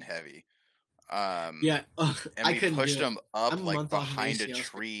fucking heavy. And we pushed them up like behind a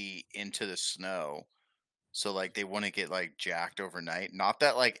tree into the snow. So like they wouldn't get like jacked overnight. Not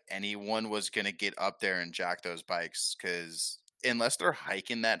that like anyone was gonna get up there and jack those bikes because. Unless they're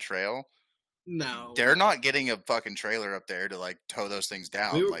hiking that trail, no, they're not getting a fucking trailer up there to like tow those things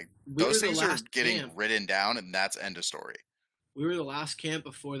down. Those things are getting ridden down, and that's end of story. We were the last camp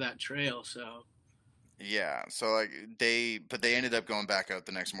before that trail, so yeah. So like they ended up going back out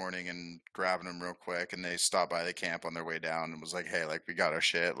the next morning and grabbing them real quick, and they stopped by the camp on their way down and was like, "Hey, like we got our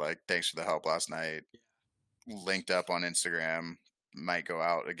shit. Like thanks for the help last night." Yeah. Linked up on Instagram. Might go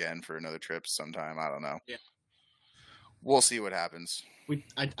out again for another trip sometime. I don't know. Yeah. We'll see what happens.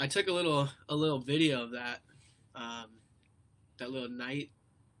 I took a little video of that, that little night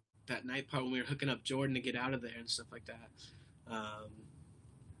part when we were hooking up Jordan to get out of there and stuff like that.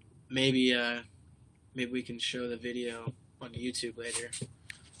 Maybe we can show the video on YouTube later.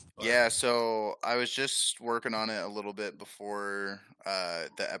 But. Yeah, so I was just working on it a little bit before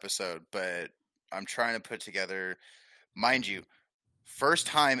the episode, but I'm trying to put together, mind you. First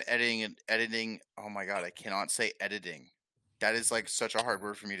time editing. Oh my god, I cannot say editing. That is like such a hard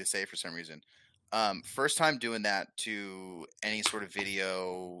word for me to say for some reason. First time doing that to any sort of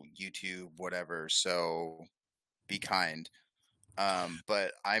video, YouTube, whatever. So be kind.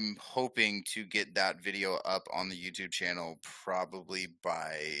 But I'm hoping to get that video up on the YouTube channel probably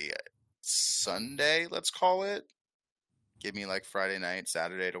by Sunday. Let's call it. Give me like Friday night,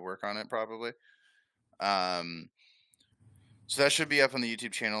 Saturday to work on it probably. So that should be up on the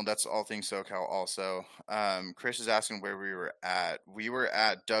YouTube channel. That's All Things SoCal also. Chris is asking where we were at. We were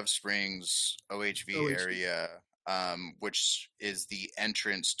at Dove Springs OHV OHV. area, which is the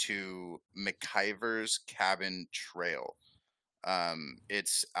entrance to McIver's Cabin Trail.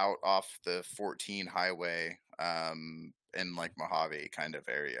 It's out off the 14 highway in like Mojave kind of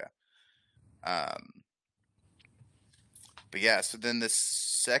area. But yeah, so then the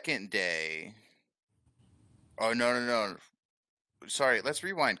second day. Oh, no. Sorry, let's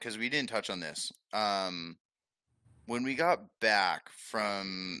rewind because we didn't touch on this. When we got back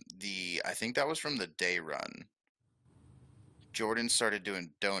from I think that was from the day run, Jordan started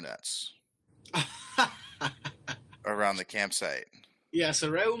doing donuts around the campsite. Yeah, so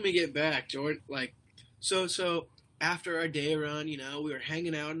right when we get back, Jordan, so after our day run, we were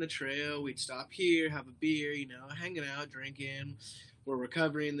hanging out on the trail. We'd stop here, have a beer, hanging out, drinking. We're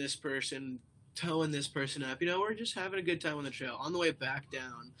recovering this person, towing this person up. We're just having a good time on the trail. On the way back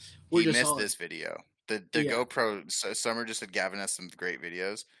down, We missed this video. The Yeah. GoPro. Summer just said Gavin has some great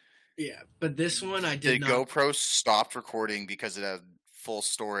videos. Yeah, but this one I The did not. GoPro stopped recording because it had full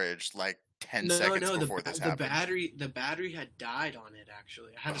storage like 10 seconds before this happened. The battery had died on it.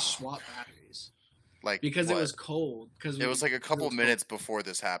 Actually, I had to swap batteries Like because what? it was cold. Because It was like a couple minutes before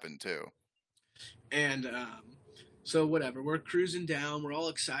this happened too. And so whatever, we're cruising down. We're all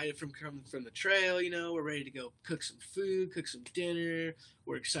excited from coming from the trail. We're ready to go cook some food, cook some dinner.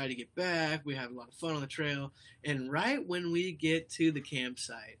 We're excited to get back. We have a lot of fun on the trail. And right when we get to the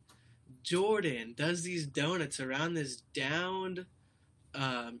campsite, Jordan does these donuts around this downed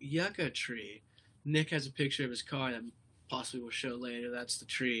yucca tree. Nick has a picture of his car that possibly we'll show later. That's the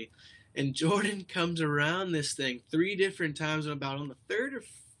tree. And Jordan comes around this thing 3 different times, and about on the 3rd or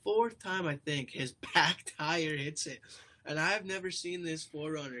 4th time, I think, his back tire hits it. And I've never seen this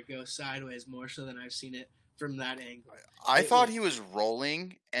 4Runner go sideways more so than I've seen it from that angle. I thought he was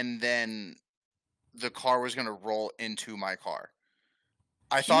rolling, and then the car was going to roll into my car.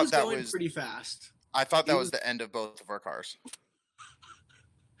 I thought that was pretty fast. I thought that was the end of both of our cars.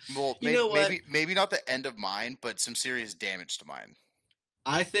 Well, maybe not the end of mine, but some serious damage to mine.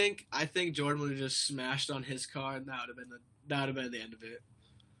 I think Jordan would have just smashed on his car, and that would have been the end of it.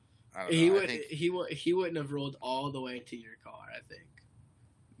 I don't know. He wouldn't have rolled all the way to your car. I think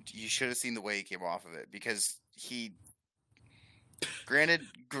you should have seen the way he came off of it because he. Granted,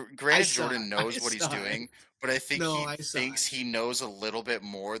 Jordan knows what he's doing, but I think he thinks he knows a little bit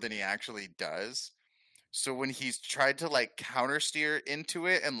more than he actually does. So when he's tried to like counter steer into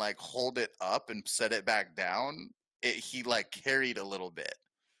it and like hold it up and set it back down, he like carried a little bit.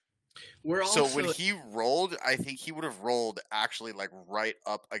 So when he rolled, I think he would have rolled actually like right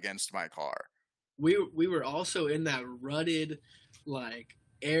up against my car. We were also in that rutted like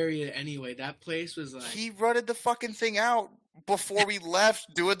area anyway. That place was like he rutted the fucking thing out before we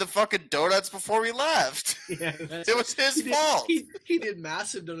left, doing the fucking donuts before we left. Yeah, it was his fault. He did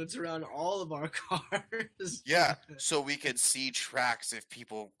massive donuts around all of our cars. Yeah, so we could see tracks if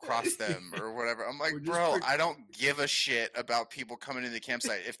people cross them or whatever. I'm like, bro, I don't give a shit about people coming into the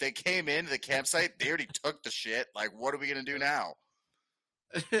campsite. If they came into the campsite, they already took the shit. Like, what are we gonna do now?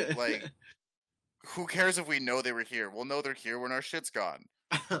 Like, who cares if we know they were here? We'll know they're here when our shit's gone.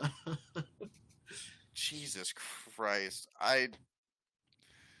 Jesus Christ.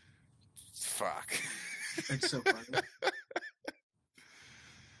 Fuck. That's so funny.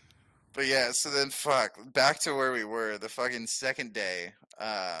 But yeah, so then back to where we were. The fucking second day,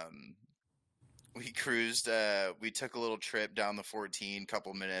 we cruised, we took a little trip down the 14,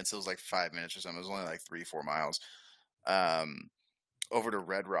 couple minutes. It was like 5 minutes or something. It was only like 3-4 miles. Over to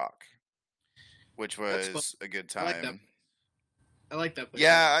Red Rock, which was a good time. I like that place.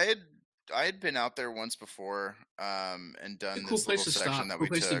 Yeah, I had been out there once before, and done this little section that we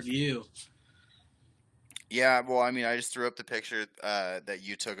took. To view. Yeah, well, I mean, I just threw up the picture that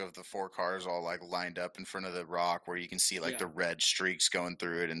you took of the 4 cars all like lined up in front of the rock, where you can see like the red streaks going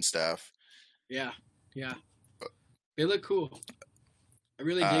through it and stuff. Yeah. They look cool. I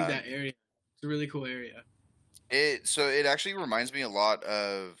really dig that area. It's a really cool area. It actually reminds me a lot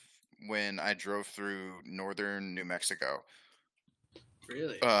of when I drove through northern New Mexico.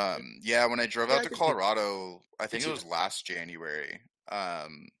 Really? Yeah, when I drove out to Colorado, I think it was last January. I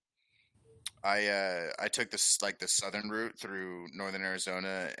took this like the southern route through northern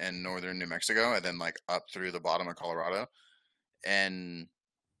Arizona and northern New Mexico, and then like up through the bottom of Colorado, and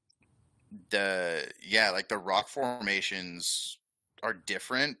the rock formations are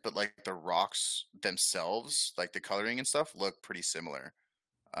different, but like the rocks themselves, like the coloring and stuff, look pretty similar.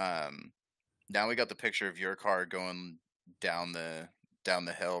 Now we got the picture of your car going down the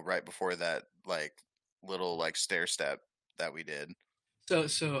hill right before that like little like stair step that we did.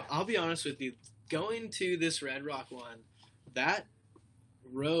 So I'll be honest with you. Going to this Red Rock one, that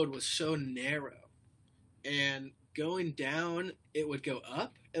road was so narrow, and going down, it would go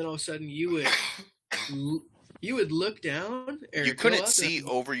up, and all of a sudden you would look down. Or You go couldn't up see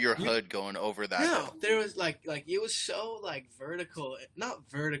over your hood going over that No, hill. there was like it was so like vertical, not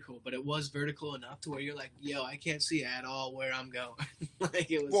vertical, but it was vertical enough to where you're like, yo, I can't see at all where I'm going.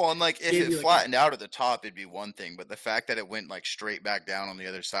 Like it was. Well, and like if gave it you, like, flattened out at the top, it'd be one thing, but the fact that it went like straight back down on the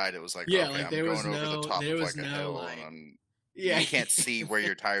other side, it was like, Yeah, okay, like, I'm there was going over no- the top there of was like a no, hill, like- and Yeah, you can't see where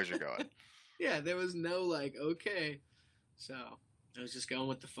your tires are going. Yeah, there was no like okay, so I was just going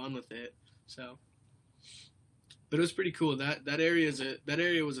with the fun with it. So, but it was pretty cool. That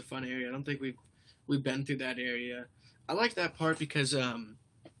area was a fun area. I don't think we've been through that area. I like that part because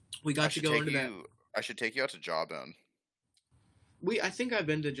we got to go into that. I should take you out to Jawbone. I think I've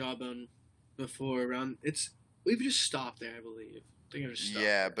been to Jawbone before. We've just stopped there, I believe. I think I've just stopped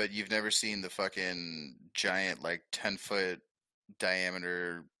Yeah, there. but you've never seen the fucking giant like 10-foot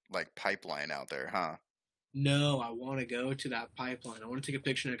diameter like pipeline out there, huh? No, I want to go to that pipeline. I want to take a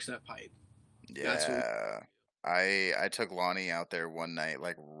picture next to that pipe. That's what Yeah. I took Lonnie out there one night,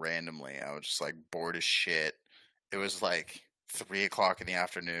 like randomly. I was just like bored as shit. It was like 3 o'clock in the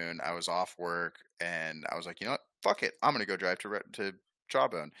afternoon. I was off work, and I was like, you know what? Fuck it. I'm gonna go drive to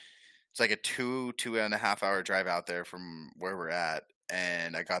Jawbone. It's like a 2.5 hour drive out there from where we're at,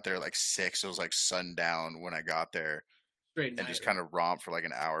 and I got there at like 6. It was like sundown when I got there, Straight and just night. kind of romped for like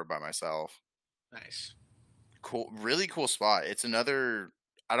an hour by myself. Nice. Cool, really cool spot. It's another.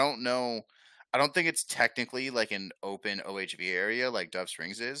 I don't know. I don't think it's technically like an open OHV area like Dove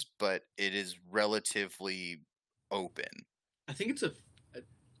Springs is, but it is relatively open. I think it's I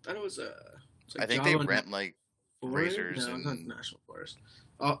thought it was a. It's I think they Jawbone rent like Forest? racers No, it's not and National Forest.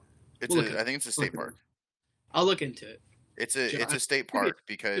 Oh, it's We'll look I think it's a state park. I'll look into it. It's a state Could be- park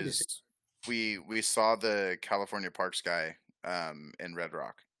because we saw the California Parks guy in Red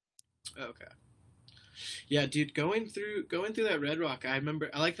Rock. Okay. Yeah, dude, going through that Red Rock, I remember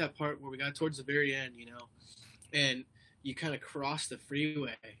I like that part where we got towards the very end, and you kind of cross the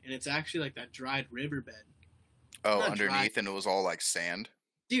freeway, and it's actually like that dried riverbed. Oh, Not underneath, dry. and it was all like sand.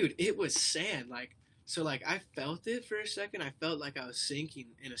 Dude, it was sand. Like, so like I felt it for a second. I felt like I was sinking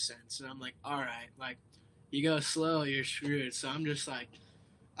in a sense, and I'm like, all right, like you go slow, you're screwed. So I'm just like,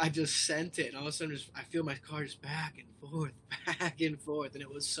 I just sent it, and all of a sudden, I feel my car just back and forth, and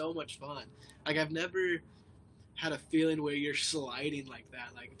it was so much fun. Like I've never had a feeling where you're sliding like that.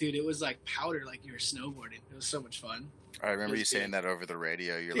 Like, dude, it was like powder, like you were snowboarding. It was so much fun. I remember was you saying good. that over the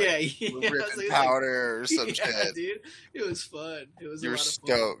radio. You're Yeah, like, yeah. we're I was ripping like, powder or some yeah, shit. dude, it was fun. It was. You a were lot of fun.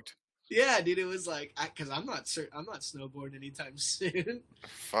 stoked. Yeah, dude, it was like because I'm not snowboarding anytime soon.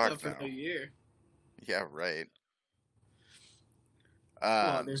 Fuck Not for no. a year. Yeah, right.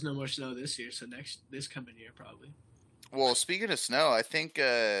 Well, there's no more snow this year, so this coming year probably. Well, speaking of snow, I think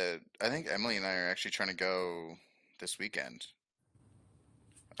Emily and I are actually trying to go this weekend.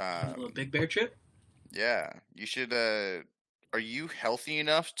 A little Big Bear trip. Yeah, you should. Are you healthy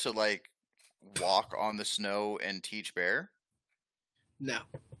enough to like walk on the snow and teach Bear? No,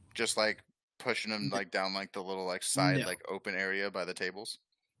 Just like pushing him like down like the little like side No. like open area by the tables.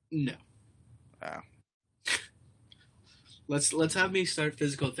 no. Oh. Let's have me start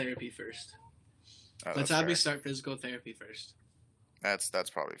physical therapy first. Oh, Let's that's have me fair. start physical therapy first. That's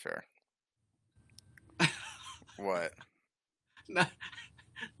probably fair. What?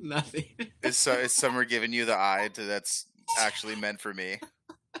 Nothing. Is Summer giving you the eye that's actually meant for me?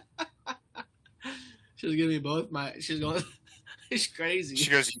 She's giving me both my. She's going. She's crazy. She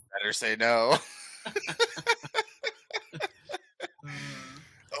goes, "You better say no."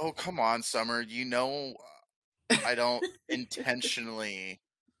 Oh, come on, Summer. You know I don't intentionally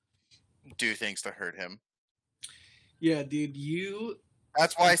do things to hurt him. Yeah, dude, you.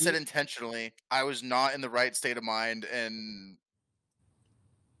 That's why I said intentionally. I was not in the right state of mind, and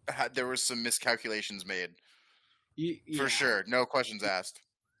there was some miscalculations made. For sure. No questions asked.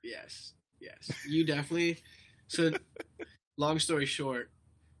 Yes. You definitely. So, long story short,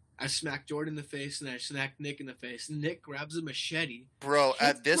 I smacked Jordan in the face, and I smacked Nick in the face. Nick grabs a machete. Bro, hits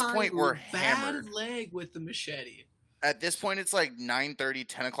at this my point, we're bad hammered. leg with the machete. At this point, it's like 9:30,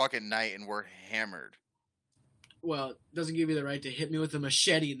 10 o'clock at night, and we're hammered. Well, it doesn't give you the right to hit me with a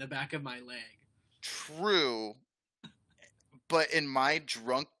machete in the back of my leg. True. But in my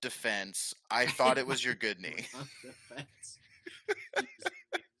drunk defense, I thought it was your good knee.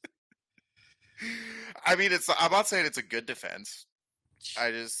 I mean, I'm not saying it's a good defense.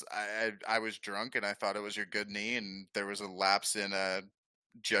 I was drunk and I thought it was your good knee, and there was a lapse in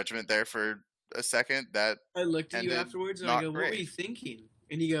judgment there for a second, that I looked at you ended afterwards and I not go, "What were great. you thinking?"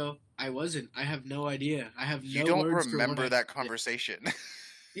 And you go, "I wasn't. I have no idea. I have You no don't words for what remember I that just did." conversation.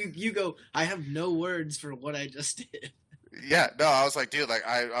 You go, "I have no words for what I just did." Yeah, no, I was like, dude, like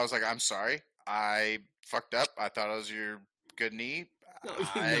I was like, I'm sorry, I fucked up. I thought it was your good knee. No,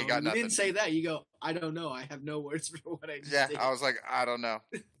 I no, got you nothing. didn't say that. You go, "I don't know. I have no words for what I just Yeah, did." I was like, I don't know.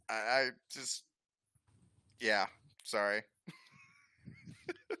 I just, yeah, sorry.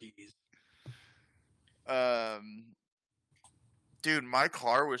 Jeez. Um, dude, my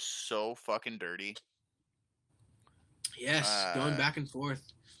car was so fucking dirty. Yes, going back and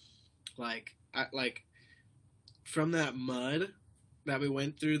forth, like from that mud that we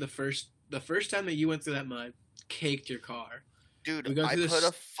went through the first time that you went through that mud, caked your car. Dude, We go I through put this.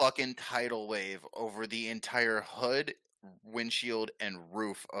 a fucking tidal wave over the entire hood, windshield, and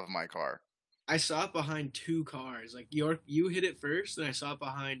roof of my car. I saw it behind two cars. Like you hit it first, and I saw it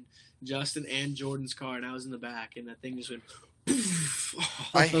behind Justin and Jordan's car, and I was in the back, and that thing just went.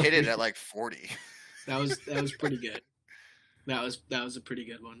 I hit it at like 40. That was pretty good. That was a pretty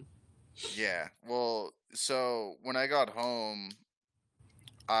good one. Yeah. Well, so when I got home,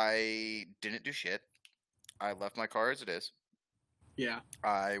 I didn't do shit. I left my car as it is. Yeah.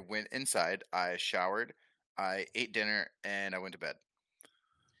 I went inside, I showered, I ate dinner, and I went to bed.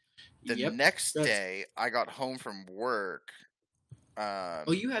 The Yep. next day, I got home from work.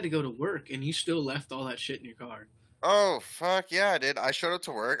 Oh, you had to go to work, and you still left all that shit in your car. Oh, fuck yeah, I did. I showed up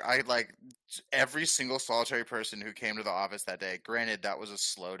to work. I like every single solitary person who came to the office that day. Granted, that was a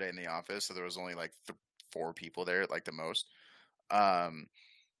slow day in the office, so there was only like 4 people there, like the most.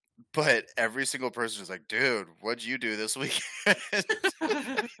 But every single person was like, dude, what'd you do this weekend?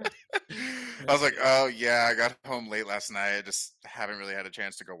 I was like, oh, yeah, I got home late last night. I just haven't really had a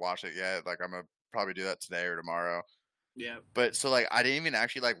chance to go watch it yet. Like, I'm going to probably do that today or tomorrow. Yeah. But so, like, I didn't even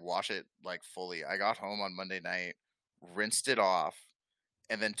actually, like, wash it, like, fully. I got home on Monday night, rinsed it off,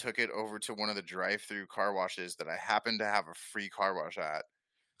 and then took it over to one of the drive-through car washes that I happened to have a free car wash at.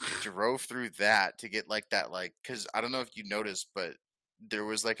 Drove through that to get, like, that, like, because I don't know if you noticed, but there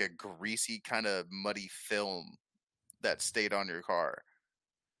was like a greasy kind of muddy film that stayed on your car.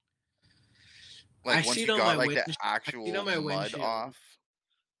 Like I once see it you on got my like the windshield. I see it actual on my mud windshield. off,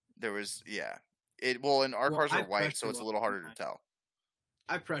 there was Well, and our Well, cars I are white, pressure so it's a washed little harder to mine. tell.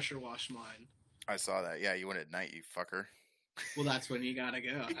 I pressure washed mine. I saw that. Yeah, you went at night, you fucker. Well, that's when you gotta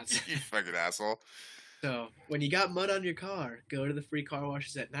go. That's You fucking asshole. so when you got mud on your car, go to the free car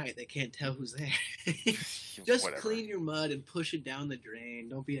washes at night. They can't tell who's there. Just Whatever. clean your mud and push it down the drain.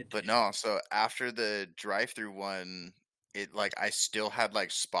 Don't be a dick. But no, so after the drive-through one, it like I still had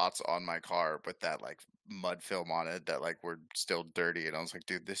like spots on my car, but that like mud film on it that like were still dirty, and I was like,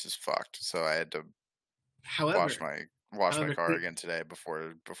 dude, this is fucked. So I had to wash However, my car again today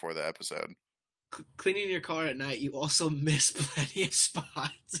before the episode. Cleaning your car at night, you also miss plenty of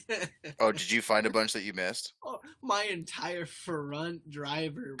spots. Oh, did you find a bunch that you missed? Oh, my entire front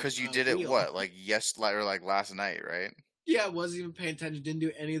driver. Because you did it wheel. what, like like last night, right? Yeah, wasn't even paying attention. Didn't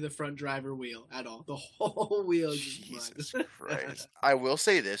do any of the front driver wheel at all. The whole wheel. Jesus Christ! I will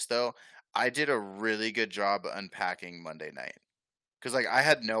say this though, I did a really good job unpacking Monday night. Because like I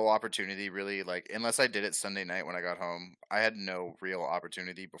had no opportunity really, like unless I did it Sunday night when I got home, I had no real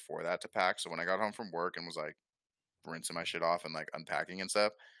opportunity before that to pack. So when I got home from work and was like rinsing my shit off and like unpacking and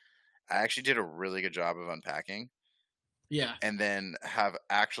stuff, I actually did a really good job of unpacking. Yeah. And then have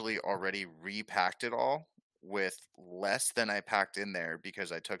actually already repacked it all with less than I packed in there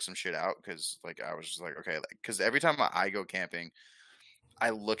because I took some shit out because like I was just like, okay, like because every time I go camping,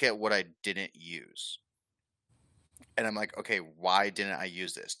 I look at what I didn't use. And I'm like, okay, why didn't I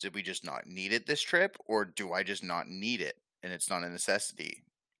use this? Did we just not need it this trip? Or do I just not need it and it's not a necessity?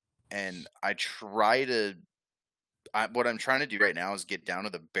 And I try to, what I'm trying to do right now is get down to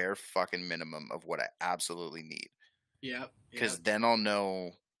the bare fucking minimum of what I absolutely need. Yeah. Because then I'll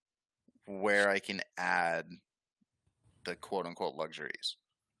know where I can add the quote unquote luxuries.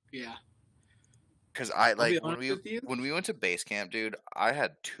 Yeah. Because I like when we went to base camp, dude, I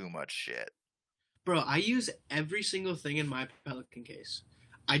had too much shit. Bro, I use every single thing in my Pelican case.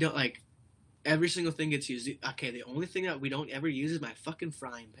 I don't like every single thing gets used. Okay, the only thing that we don't ever use is my fucking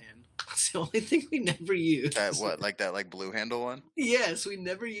frying pan. That's the only thing we never use. That what, like that like blue handle one? Yes, we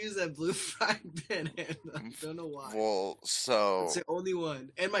never use that blue frying pan handle. I don't know why. Well, so it's the only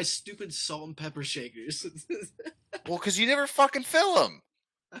one. And my stupid salt and pepper shakers. Well, because you never fucking fill them.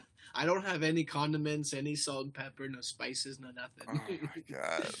 I don't have any condiments, any salt and pepper, no spices, no nothing. Oh my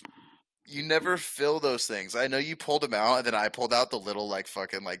god. You never fill those things. I know you pulled them out, and then I pulled out the little like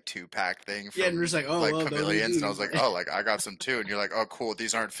fucking like 2-pack thing from and we're just like, oh, like well, Pavilions, and I was like, oh, like I got some too, and you're like, oh, cool,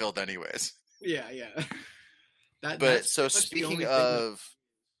 these aren't filled anyways. Yeah, yeah. But That's so pretty much the only thing that.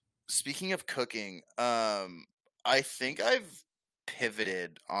 speaking of cooking, I think I've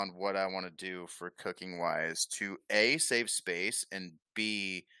pivoted on what I want to do for cooking wise to A, save space, and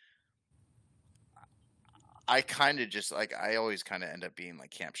B, I kind of just like I always kind of end up being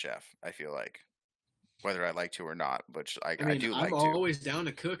like camp chef. I feel like whether I like to or not, which I I mean, do I'm like to. always down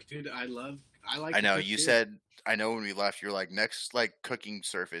to cook, dude. I like I to know cook you too. said I know when we left, you're like next like cooking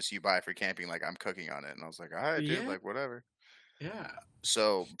surface you buy for camping, like I'm cooking on it, and I was like, all right, dude, Yeah, like whatever. yeah.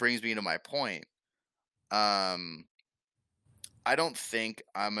 So brings me to my point. Um, I don't think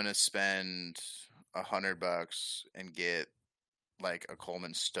I'm gonna spend $100 and get like a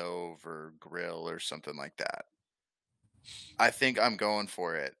Coleman stove or grill or something like that. I think I'm going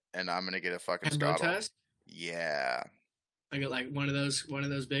for it, and I'm gonna get a fucking Hembo scuttle. test. Yeah. I got like one of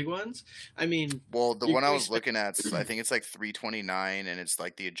those big ones. I mean, Well, the you're one I gonna was spend. looking at, I think it's like 329, and it's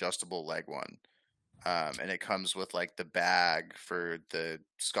like the adjustable leg one. And it comes with like the bag for the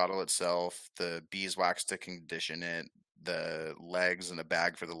scuttle itself, the beeswax to condition it, the legs and a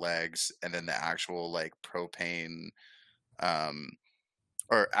bag for the legs, and then the actual like propane. Um,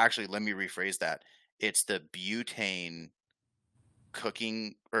 or actually, let me rephrase that. It's the butane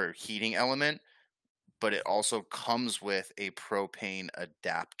cooking or heating element, but it also comes with a propane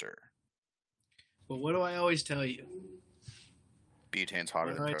adapter. But what do I always tell you? Butane's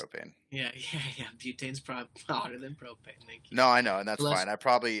hotter What do than I? propane. Yeah, yeah, yeah. Butane's probably hotter than propane. Thank you. No, I know, and that's Unless fine. I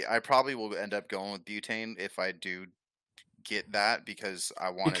probably will end up going with butane if I do get that because I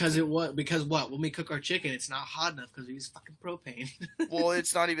want it because to. because what when we cook our chicken, it's not hot enough because we use fucking propane. Well,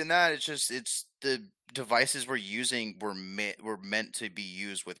 it's not even that. It's just it's the devices we're using were meant to be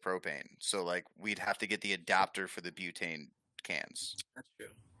used with propane. So like we'd have to get the adapter for the butane cans. That's true.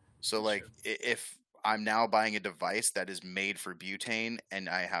 So That's like true. if I'm now buying a device that is made for butane and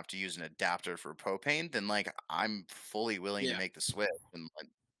I have to use an adapter for propane, then like I'm fully willing to Yeah, make the switch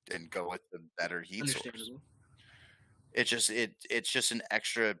and go with the better heat source. understandable. It's just an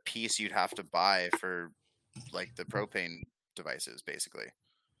extra piece you'd have to buy for like the propane devices basically.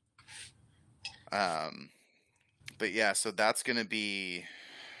 Um but yeah, so that's gonna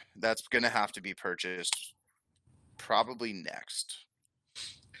have to be purchased probably next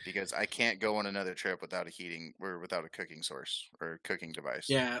because I can't go on another trip without a heating or without a cooking source or cooking device.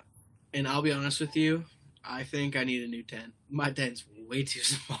 Yeah, and I'll be honest with you. I think I need a new tent. My tent's way too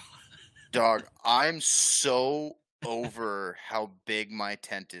small. Dog, I'm so over how big my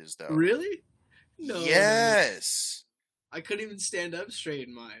tent is though. Really? No, no, no. Yes. I couldn't even stand up straight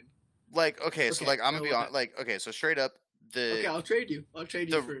in mine. Like okay, so Okay, like I'm gonna so be on like okay, so straight up okay, the I'll trade you. I'll trade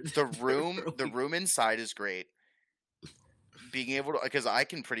you for for a the week. room inside is great. Being able to because I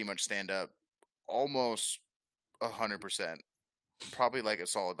can pretty much stand up almost 100%, probably like a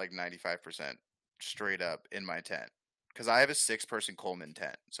solid like 95% straight up in my tent because I have a 6-person Coleman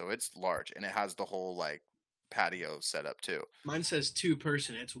tent, so it's large and it has the whole like patio set up too. Mine says 2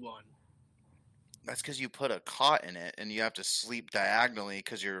 person. It's one. That's because you put a cot in it and you have to sleep diagonally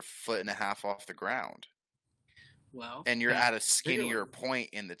because you're a foot and a half off the ground. Well, And you're that at a bigger skinnier one. point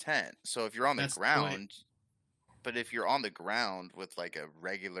in the tent. So if you're on the That's the point. ground, but if you're on the ground with like a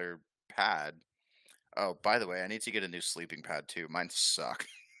regular pad, oh, by the way, I need to get a new sleeping pad too. Mine suck.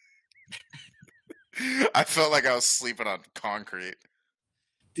 I felt like I was sleeping on concrete.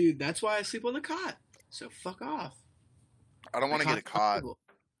 Dude, that's why I sleep on the cot. So fuck off. I don't The want to get a cot's cot. comfortable.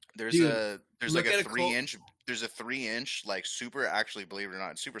 There's Dude, like look a at a 3 inch. There's a 3 inch like super. Actually, believe it or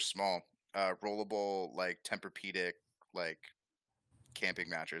not, it's super small. Rollable like Tempur-Pedic like camping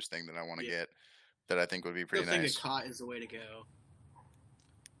mattress thing that I want to Yeah. get. That I think would be I still pretty think a nice. cot is the way to go.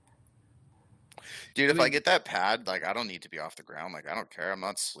 Dude, I if I mean, get that pad, like I don't need to be off the ground. Like I don't care. I'm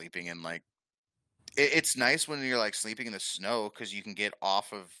not sleeping in like. It's nice when you're like sleeping in the snow because you can get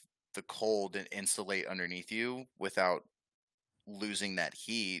off of the cold and insulate underneath you without losing that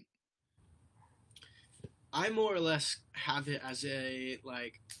heat. I more or less have it as a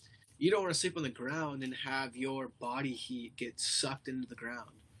like you don't want to sleep on the ground and have your body heat get sucked into the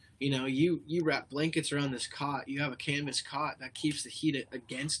ground. You know, you wrap blankets around this cot. You have a canvas cot that keeps the heat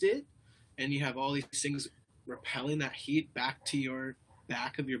against it, and you have all these things repelling that heat back to your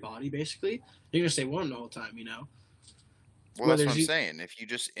back of your body. Basically, you're gonna stay warm the whole time. You know, Well, that's what whether I'm you saying. If you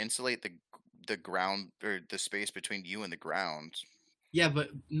just insulate the ground or the space between you and the ground, yeah, but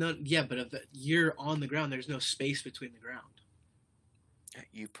no, yeah, but if you're on the ground, there's no space between the ground.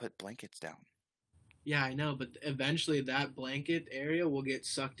 you put blankets down. Yeah, I know, but eventually that blanket area will get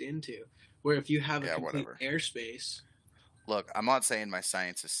sucked into. Where if you have a Yeah, complete whatever. airspace, Look, I'm not saying my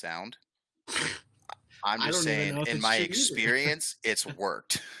science is sound. I'm I just don't even saying know if in it's my true either. experience, it's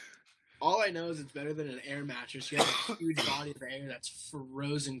worked. All I know is it's better than an air mattress. You have a huge body of air that's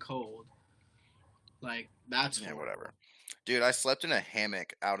frozen cold. Like, that's Yeah, horrible. whatever. Dude, I slept in a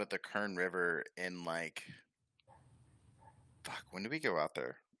hammock out at the Kern River in like, fuck, when did we go out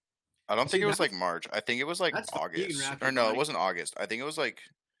there? I don't think See, it was like that's March. I think it was like fun. You can August. wrap Or your no, it body. wasn't August. I think it was like,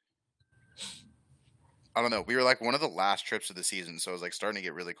 I don't know. We were like one of the last trips of the season, so it was like starting to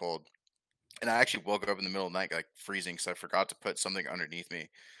get really cold. And I actually woke up in the middle of the night like freezing, so I forgot to put something underneath me.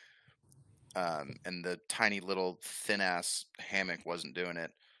 And the tiny little thin ass hammock wasn't doing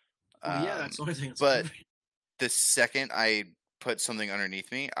it. Well, yeah, that's the only thing that's But covering. the second I put something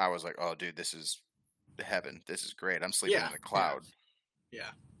underneath me, I was like, "Oh, dude, this is heaven. This is great. I'm sleeping Yeah, in a cloud." Yeah.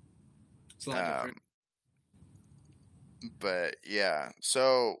 It's a lot different. But yeah,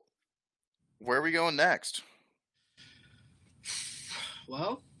 so where are we going next?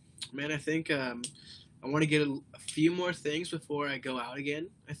 Well, man, I think I want to get a few more things before I go out again.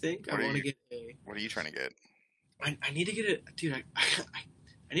 I think What I are want to you- get a. What are you trying to get? I need to get a dude.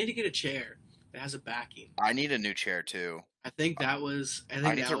 I need to get a chair that has a backing. I need a new chair too. I think that was. I think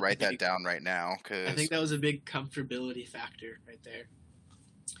I need that to was write a big, that down right now I because think that was a big comfortability factor right there.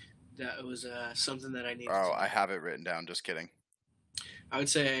 That was something that I needed. oh, I have it written down. Just kidding. I would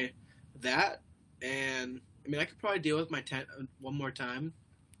say that, and I mean, I could probably deal with my tent one more time,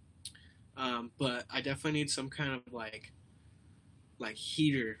 but I definitely need some kind of like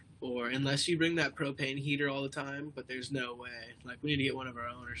heater, or unless you bring that propane heater all the time, but there's no way. Like, we need to get one of our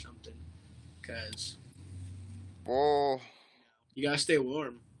own or something, because Well, you gotta stay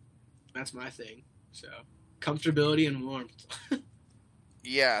warm. That's my thing. So comfortability and warmth.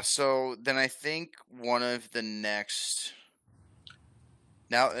 yeah. So then I think one of the next.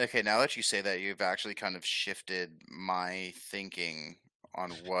 Now that you say that, you've actually kind of shifted my thinking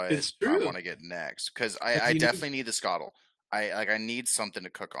on what It's I true. want to get next because Like, I you need- definitely need the scuttle. I need something to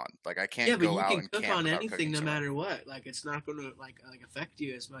cook on. Like I can't Yeah, but go you out can and cook camp on without anything cooking no somewhere. matter what. Like, it's not going to like affect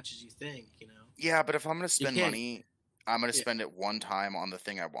you as much as you think. You know. Yeah, but if I'm gonna spend can't- money, I'm gonna Yeah. spend it one time on the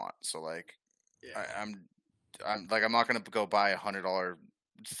thing I want. So like, Yeah. I'm like I'm not gonna go buy $100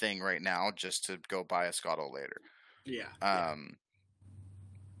 thing right now just to go buy a scuttle later. Yeah.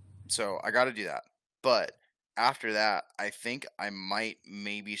 So I got to do that. But after that, I think I might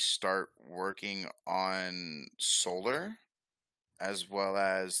maybe start working on solar as well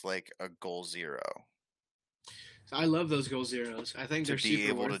as like a goal zero So I love those goal zeros. I think to they're be super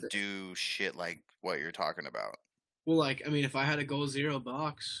able to worth it. do shit like what you're talking about. Well, like, I mean, if I had a goal zero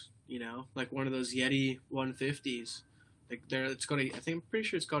box, you know, like one of those Yeti 150s, like it's got a. I think I'm pretty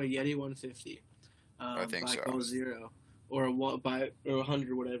sure it's called a Yeti 150. I think by so. goal zero, or a one by or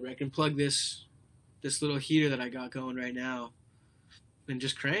 100, whatever. I can plug this little heater that I got going right now, and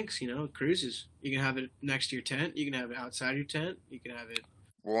just cranks. You know, it cruises. You can have it next to your tent. You can have it outside your tent. You can have it.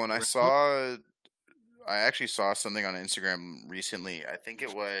 Well, and I actually saw something on Instagram recently. I think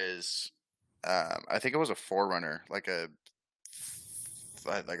it was a Forerunner, like a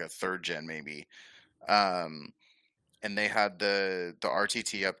third gen maybe. And they had the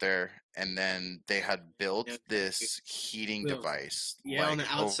RTT up there, and then they had built Yeah, this heating built. device Yeah, on like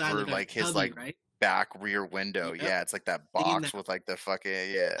the outside over of like his cubby, like right? back rear window. Yep. Yeah, it's like that Seen box that. with like the fucking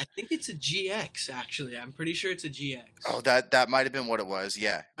yeah. I think it's a GX. Actually, I'm pretty sure it's a GX. Oh, that might have been what it was.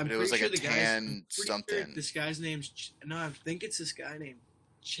 Yeah, I'm but it was like pretty a sure the tan I'm pretty something. Sure this guy's name's no. I think it's this guy named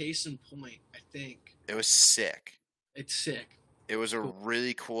Chasen Point. I think It was sick. it's sick. It was a Cool.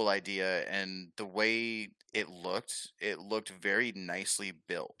 really cool idea, and the way it looked very nicely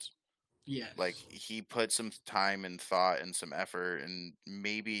built. Yeah. Like he put some time and thought and some effort and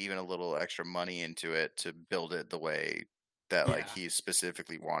maybe even a little extra money into it to build it the way that like Yeah. he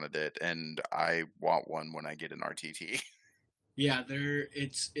specifically wanted it, and I want one when I get an RTT. Yeah,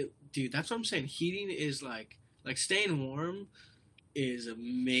 dude, that's what I'm saying. Heating is like staying warm is a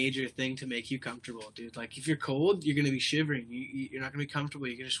major thing to make you comfortable, dude. Like, if you're cold, you're gonna be shivering. You're not gonna be comfortable.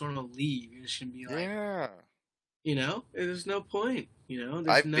 You're just want to leave. You're just gonna be like, Yeah. you know, there's no point. You know,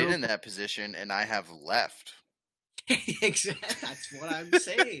 I've been in that position and I have left. Exactly. That's what I'm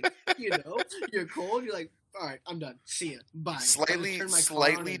saying. You know, you're cold. You're like, all right, I'm done. See ya. Bye. Slightly- Turn my car on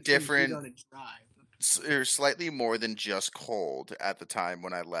slightly and turn the heat different- on and drive. Or slightly more than just cold at the time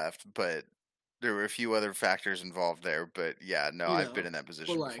when I left, but there were a few other factors involved there. But yeah, no, You I've know, been in that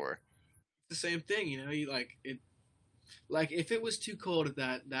position like, before. The same thing, you know. You like it. Like, if it was too cold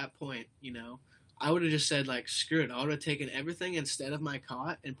at that point, you know, I would have just said, like, screw it. I would have taken everything instead of my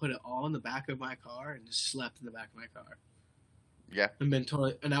cot and put it all in the back of my car and just slept in the back of my car. Yeah. And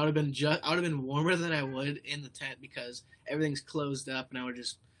I would have been warmer than I would in the tent because everything's closed up, and I would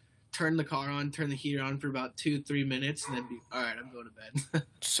just turn the car on, turn the heater on for about 2-3 minutes, and then be all right. I'm going to bed.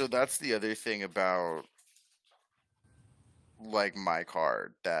 So that's the other thing about like my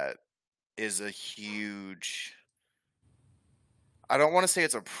car that is a huge. I don't want to say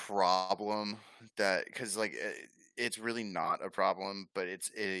it's a problem that because like it's really not a problem, but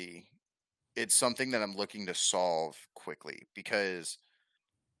it's something that I'm looking to solve quickly because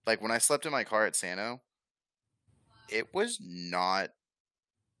like when I slept in my car at Sano, it was not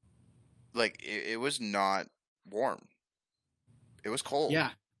it was not warm. It was cold. Yeah,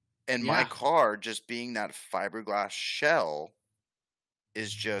 And my yeah, car just being that fiberglass shell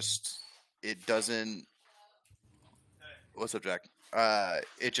is just it doesn't what's up, Jack?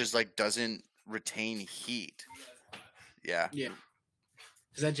 It just like doesn't retain heat. Yeah. yeah.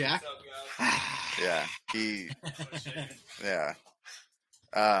 Is that Jack? Yeah. Yeah.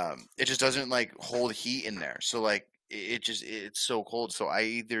 It just doesn't like hold heat in there. So like it's so cold. So I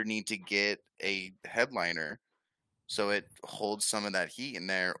either need to get a headliner so it holds some of that heat in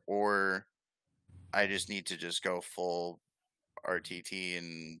there, or I just need to just go full RTT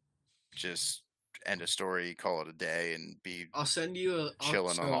and just end a story, call it a day, and be I'll send you a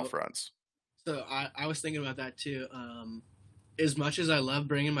chilling on all fronts. So I was thinking about that too. As much as I love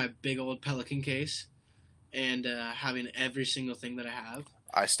bringing my big old Pelican case and having every single thing that I have,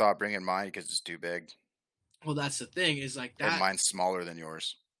 I stopped bringing mine because it's too big. well, that's the thing is like that. And mine's smaller than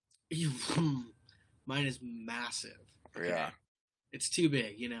yours. Mine is massive. Okay? Yeah. It's too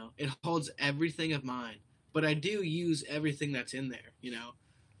big, you know. It holds everything of mine, but I do use everything that's in there, you know.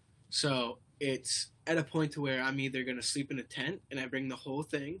 So it's at a point to where I'm either gonna sleep in a tent and I bring the whole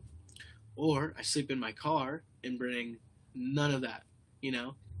thing, or I sleep in my car and bring none of that, you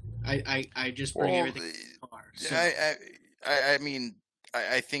know. I just bring everything in the car. So, I mean,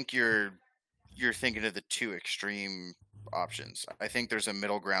 I think you're thinking of the two extreme options. I think there's a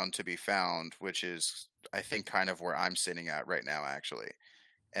middle ground to be found, which is I think kind of where I'm sitting at right now, actually,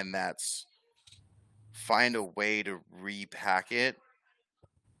 and that's find a way to repack it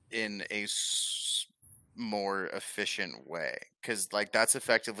in a more efficient way, because like that's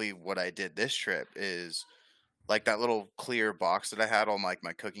effectively what I did this trip is like that little clear box that I had all my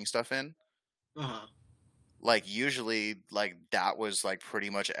cooking stuff in. uh-huh. Like usually like that was like pretty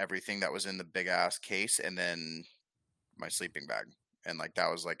much everything that was in the big ass case, and then my sleeping bag, and like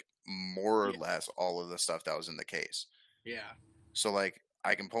that was like more or less all of the stuff that was in the case. Yeah. So like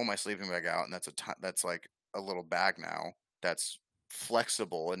I can pull my sleeping bag out, and that's like a little bag now that's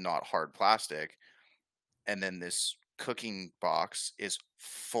flexible and not hard plastic, and then this cooking box is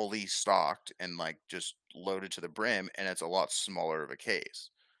fully stocked and like just loaded to the brim, and it's a lot smaller of a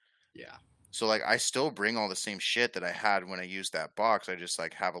case. Yeah. So like I still bring all the same shit that I had when I used that box. I just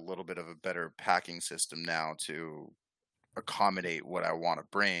like have a little bit of a better packing system now to accommodate what I want to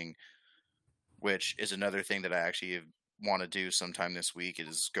bring, which is another thing that I actually want to do sometime this week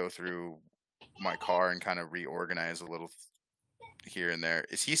is go through my car and kind of reorganize a little here and there.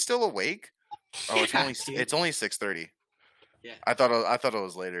 Is he still awake? Oh, it's only 6:30. Yeah. I thought it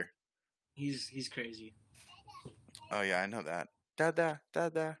was later. He's crazy. Oh yeah, I know that. Da.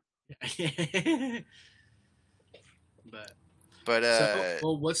 But So,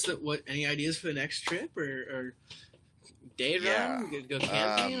 well, what any ideas for the next trip or day Yeah. run? Go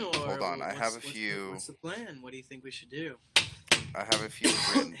camping or hold on, I have a what's few. What's the plan? What do you think we should do? I have a few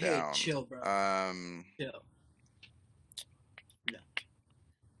written Hey, down. chill, bro. Chill. No.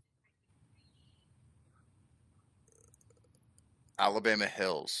 Alabama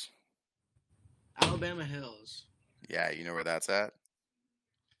Hills. Alabama Hills. Yeah, you know where that's at?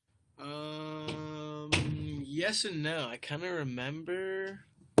 Yes and no. I kind of remember.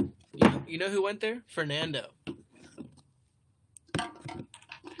 You know who went there? Fernando.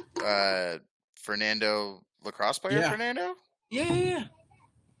 Fernando, lacrosse player. Yeah. Fernando Yeah.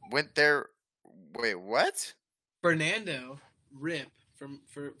 went there. Wait, what? Fernando Rip from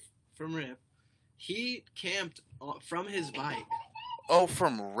Rip. He camped from his bike. Oh,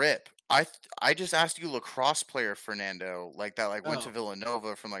 from Rip. I just asked you lacrosse player Fernando, like that, like went to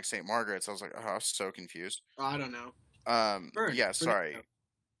Villanova from like St. Margaret's. I was like, oh, I was so confused. I don't know. Yeah, sorry.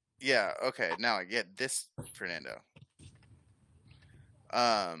 Yeah, okay. Now I get this Fernando.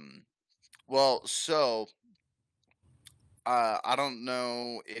 Well, so I don't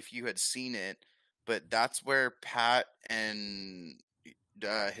know if you had seen it, but that's where Pat and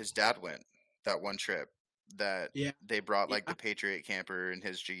his dad went that one trip that they brought like the Patriot camper and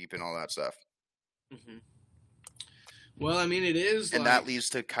his Jeep and all that stuff. Mm-hmm. Well, I mean, it is, and that leads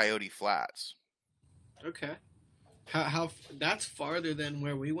to Coyote Flats. Okay. How that's farther than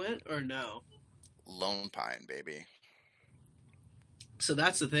where we went, or no? Lone Pine, baby. So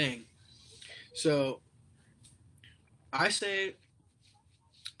that's the thing. So I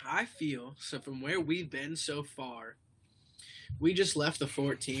feel so from where we've been so far, we just left the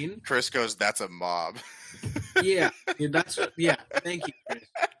 14. Chris goes, "That's a mob." Yeah, dude, that's what. Yeah, thank you, Chris.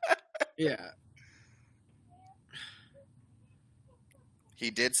 Yeah, He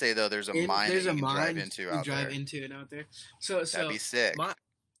did say though, there's a mine there's that a you can drive mine into you out drive there. into and out there. So That'd be sick.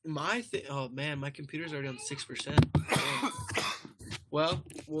 my thing. Oh man, my computer's already on 6%. Well,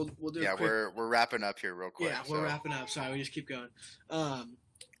 we'll do. Yeah, a quick, we're wrapping up here real quick. Yeah, we're wrapping up. Sorry, we just keep going.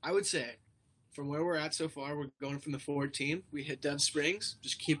 I would say from where we're at so far, we're going from the 14. We hit Dove Springs,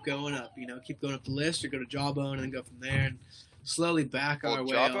 just keep going up. Keep going up the list, or go to Jawbone and then go from there and slowly back our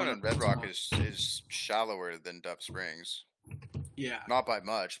way. Jawbone and Red Rock is shallower than Dove Springs. Yeah, not by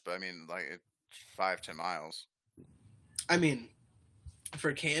much, but I mean like 5-10 miles. I mean,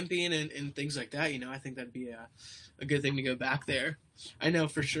 for camping and things like that, I think that'd be a good thing to go back there. I know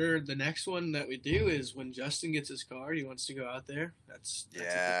for sure the next one that we do is when Justin gets his car. He wants to go out there. That's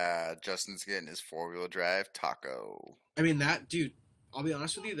Justin's getting his 4-wheel drive taco. I mean, that dude. I'll be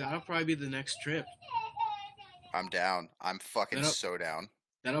honest with you. That'll probably be the next trip. I'm down. I'm fucking so down.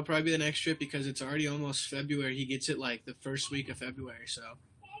 That'll probably be the next trip because it's already almost February. He gets it like the first week of February. So. All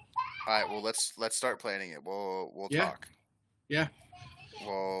right. Well, let's start planning it. We'll talk. Yeah.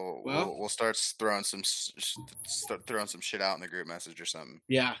 We'll start throwing some shit out in the group message or something.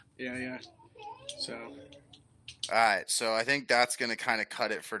 Yeah. So. All right, so I think that's gonna kind of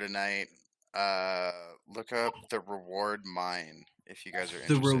cut it for tonight. Look up the reward mine if you guys are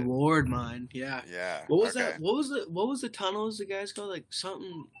interested. The reward mine, yeah. Yeah. What was that? What was the tunnels the guys called? Like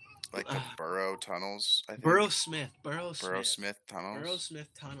something. Like the Burrow tunnels, I think. Burrow Smith tunnels.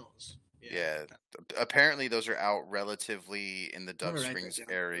 Yeah. Apparently those are out relatively in the Dove Springs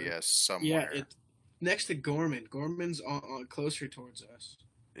area somewhere. Yeah, next to Gorman. Gorman's on closer towards us.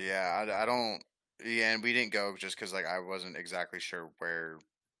 Yeah, I don't. Yeah, and we didn't go just because like I wasn't exactly sure where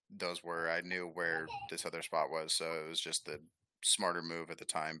those were. I knew where this other spot was, so it was just the smarter move at the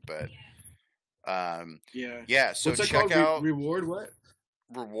time. But yeah. So what's check out reward what?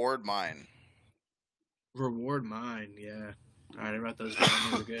 Reward mine. Reward mine. Yeah. All right, I wrote those down.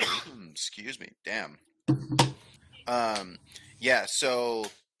 Those are good. Excuse me. Damn. Yeah. So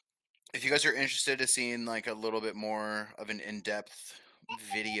if you guys are interested in seeing like a little bit more of an in-depth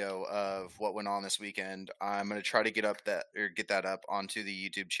video of what went on this weekend, I'm gonna try to get that up onto the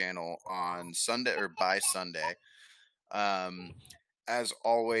YouTube channel on Sunday or by Sunday. As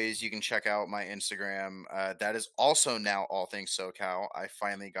always, you can check out my Instagram. That is also now All Things SoCal. I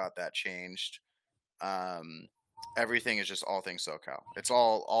finally got that changed. Everything is just All Things SoCal. It's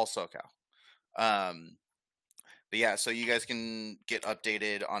all SoCal. But yeah, so you guys can get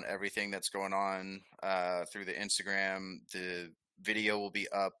updated on everything that's going on through the Instagram. The video will be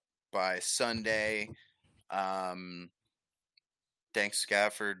up by Sunday. Thanks,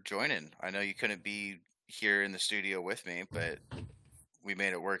 Gav, for joining. I know you couldn't be here in the studio with me, but we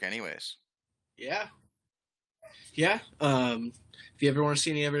made it work anyways. Yeah. If you ever want to see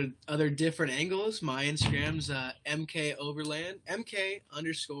any other different angles, my Instagram's MK _Overland.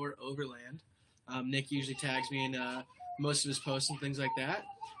 Nick usually tags me in most of his posts and things like that.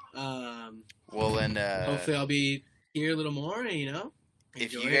 Hopefully I'll be here a little more,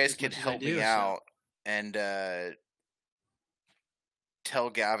 if you guys could help me out and tell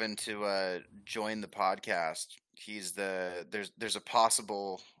Gavin to join the podcast. There's a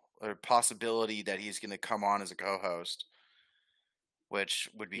possibility that he's going to come on as a co-host, which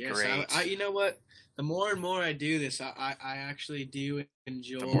would be great. You know what? The more and more I do this, I actually do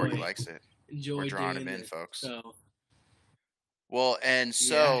enjoy. The more he likes it. We're drawing him in, folks. So. Well, and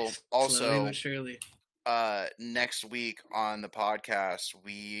so also slowly but surely. Next week on the podcast,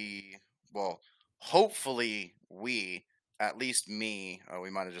 hopefully at least me. Oh, we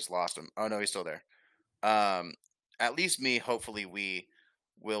might have just lost him. Oh no, he's still there. At least me. Hopefully, we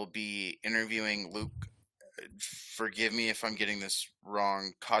will be interviewing Luke. Forgive me if I'm getting this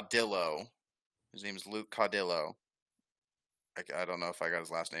wrong. Caudillo. His name is Luke Caudillo. I don't know if I got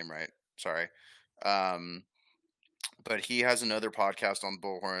his last name right. Sorry. But he has another podcast on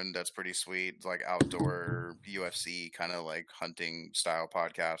Bullhorn that's pretty sweet, like outdoor UFC kind of like hunting style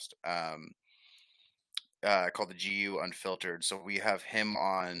podcast. Called the GU Unfiltered. So we have him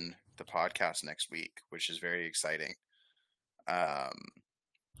on the podcast next week, which is very exciting.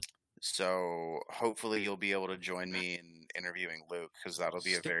 So hopefully you'll be able to join me in interviewing Luke, because that'll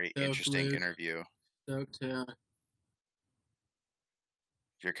be a very interesting interview. I'm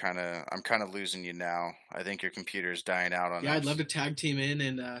kind of losing you now. I think your computer's dying out on us. Yeah, I'd love to tag team in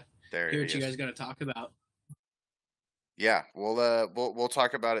and hear what you guys got to talk about. Yeah, we'll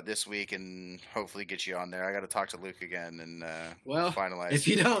talk about it this week and hopefully get you on there. I got to talk to Luke again and Well, finalize if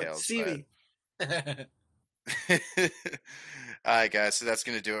you some don't details. see me. All right, guys. So that's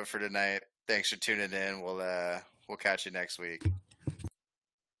gonna do it for tonight. Thanks for tuning in. We'll catch you next week.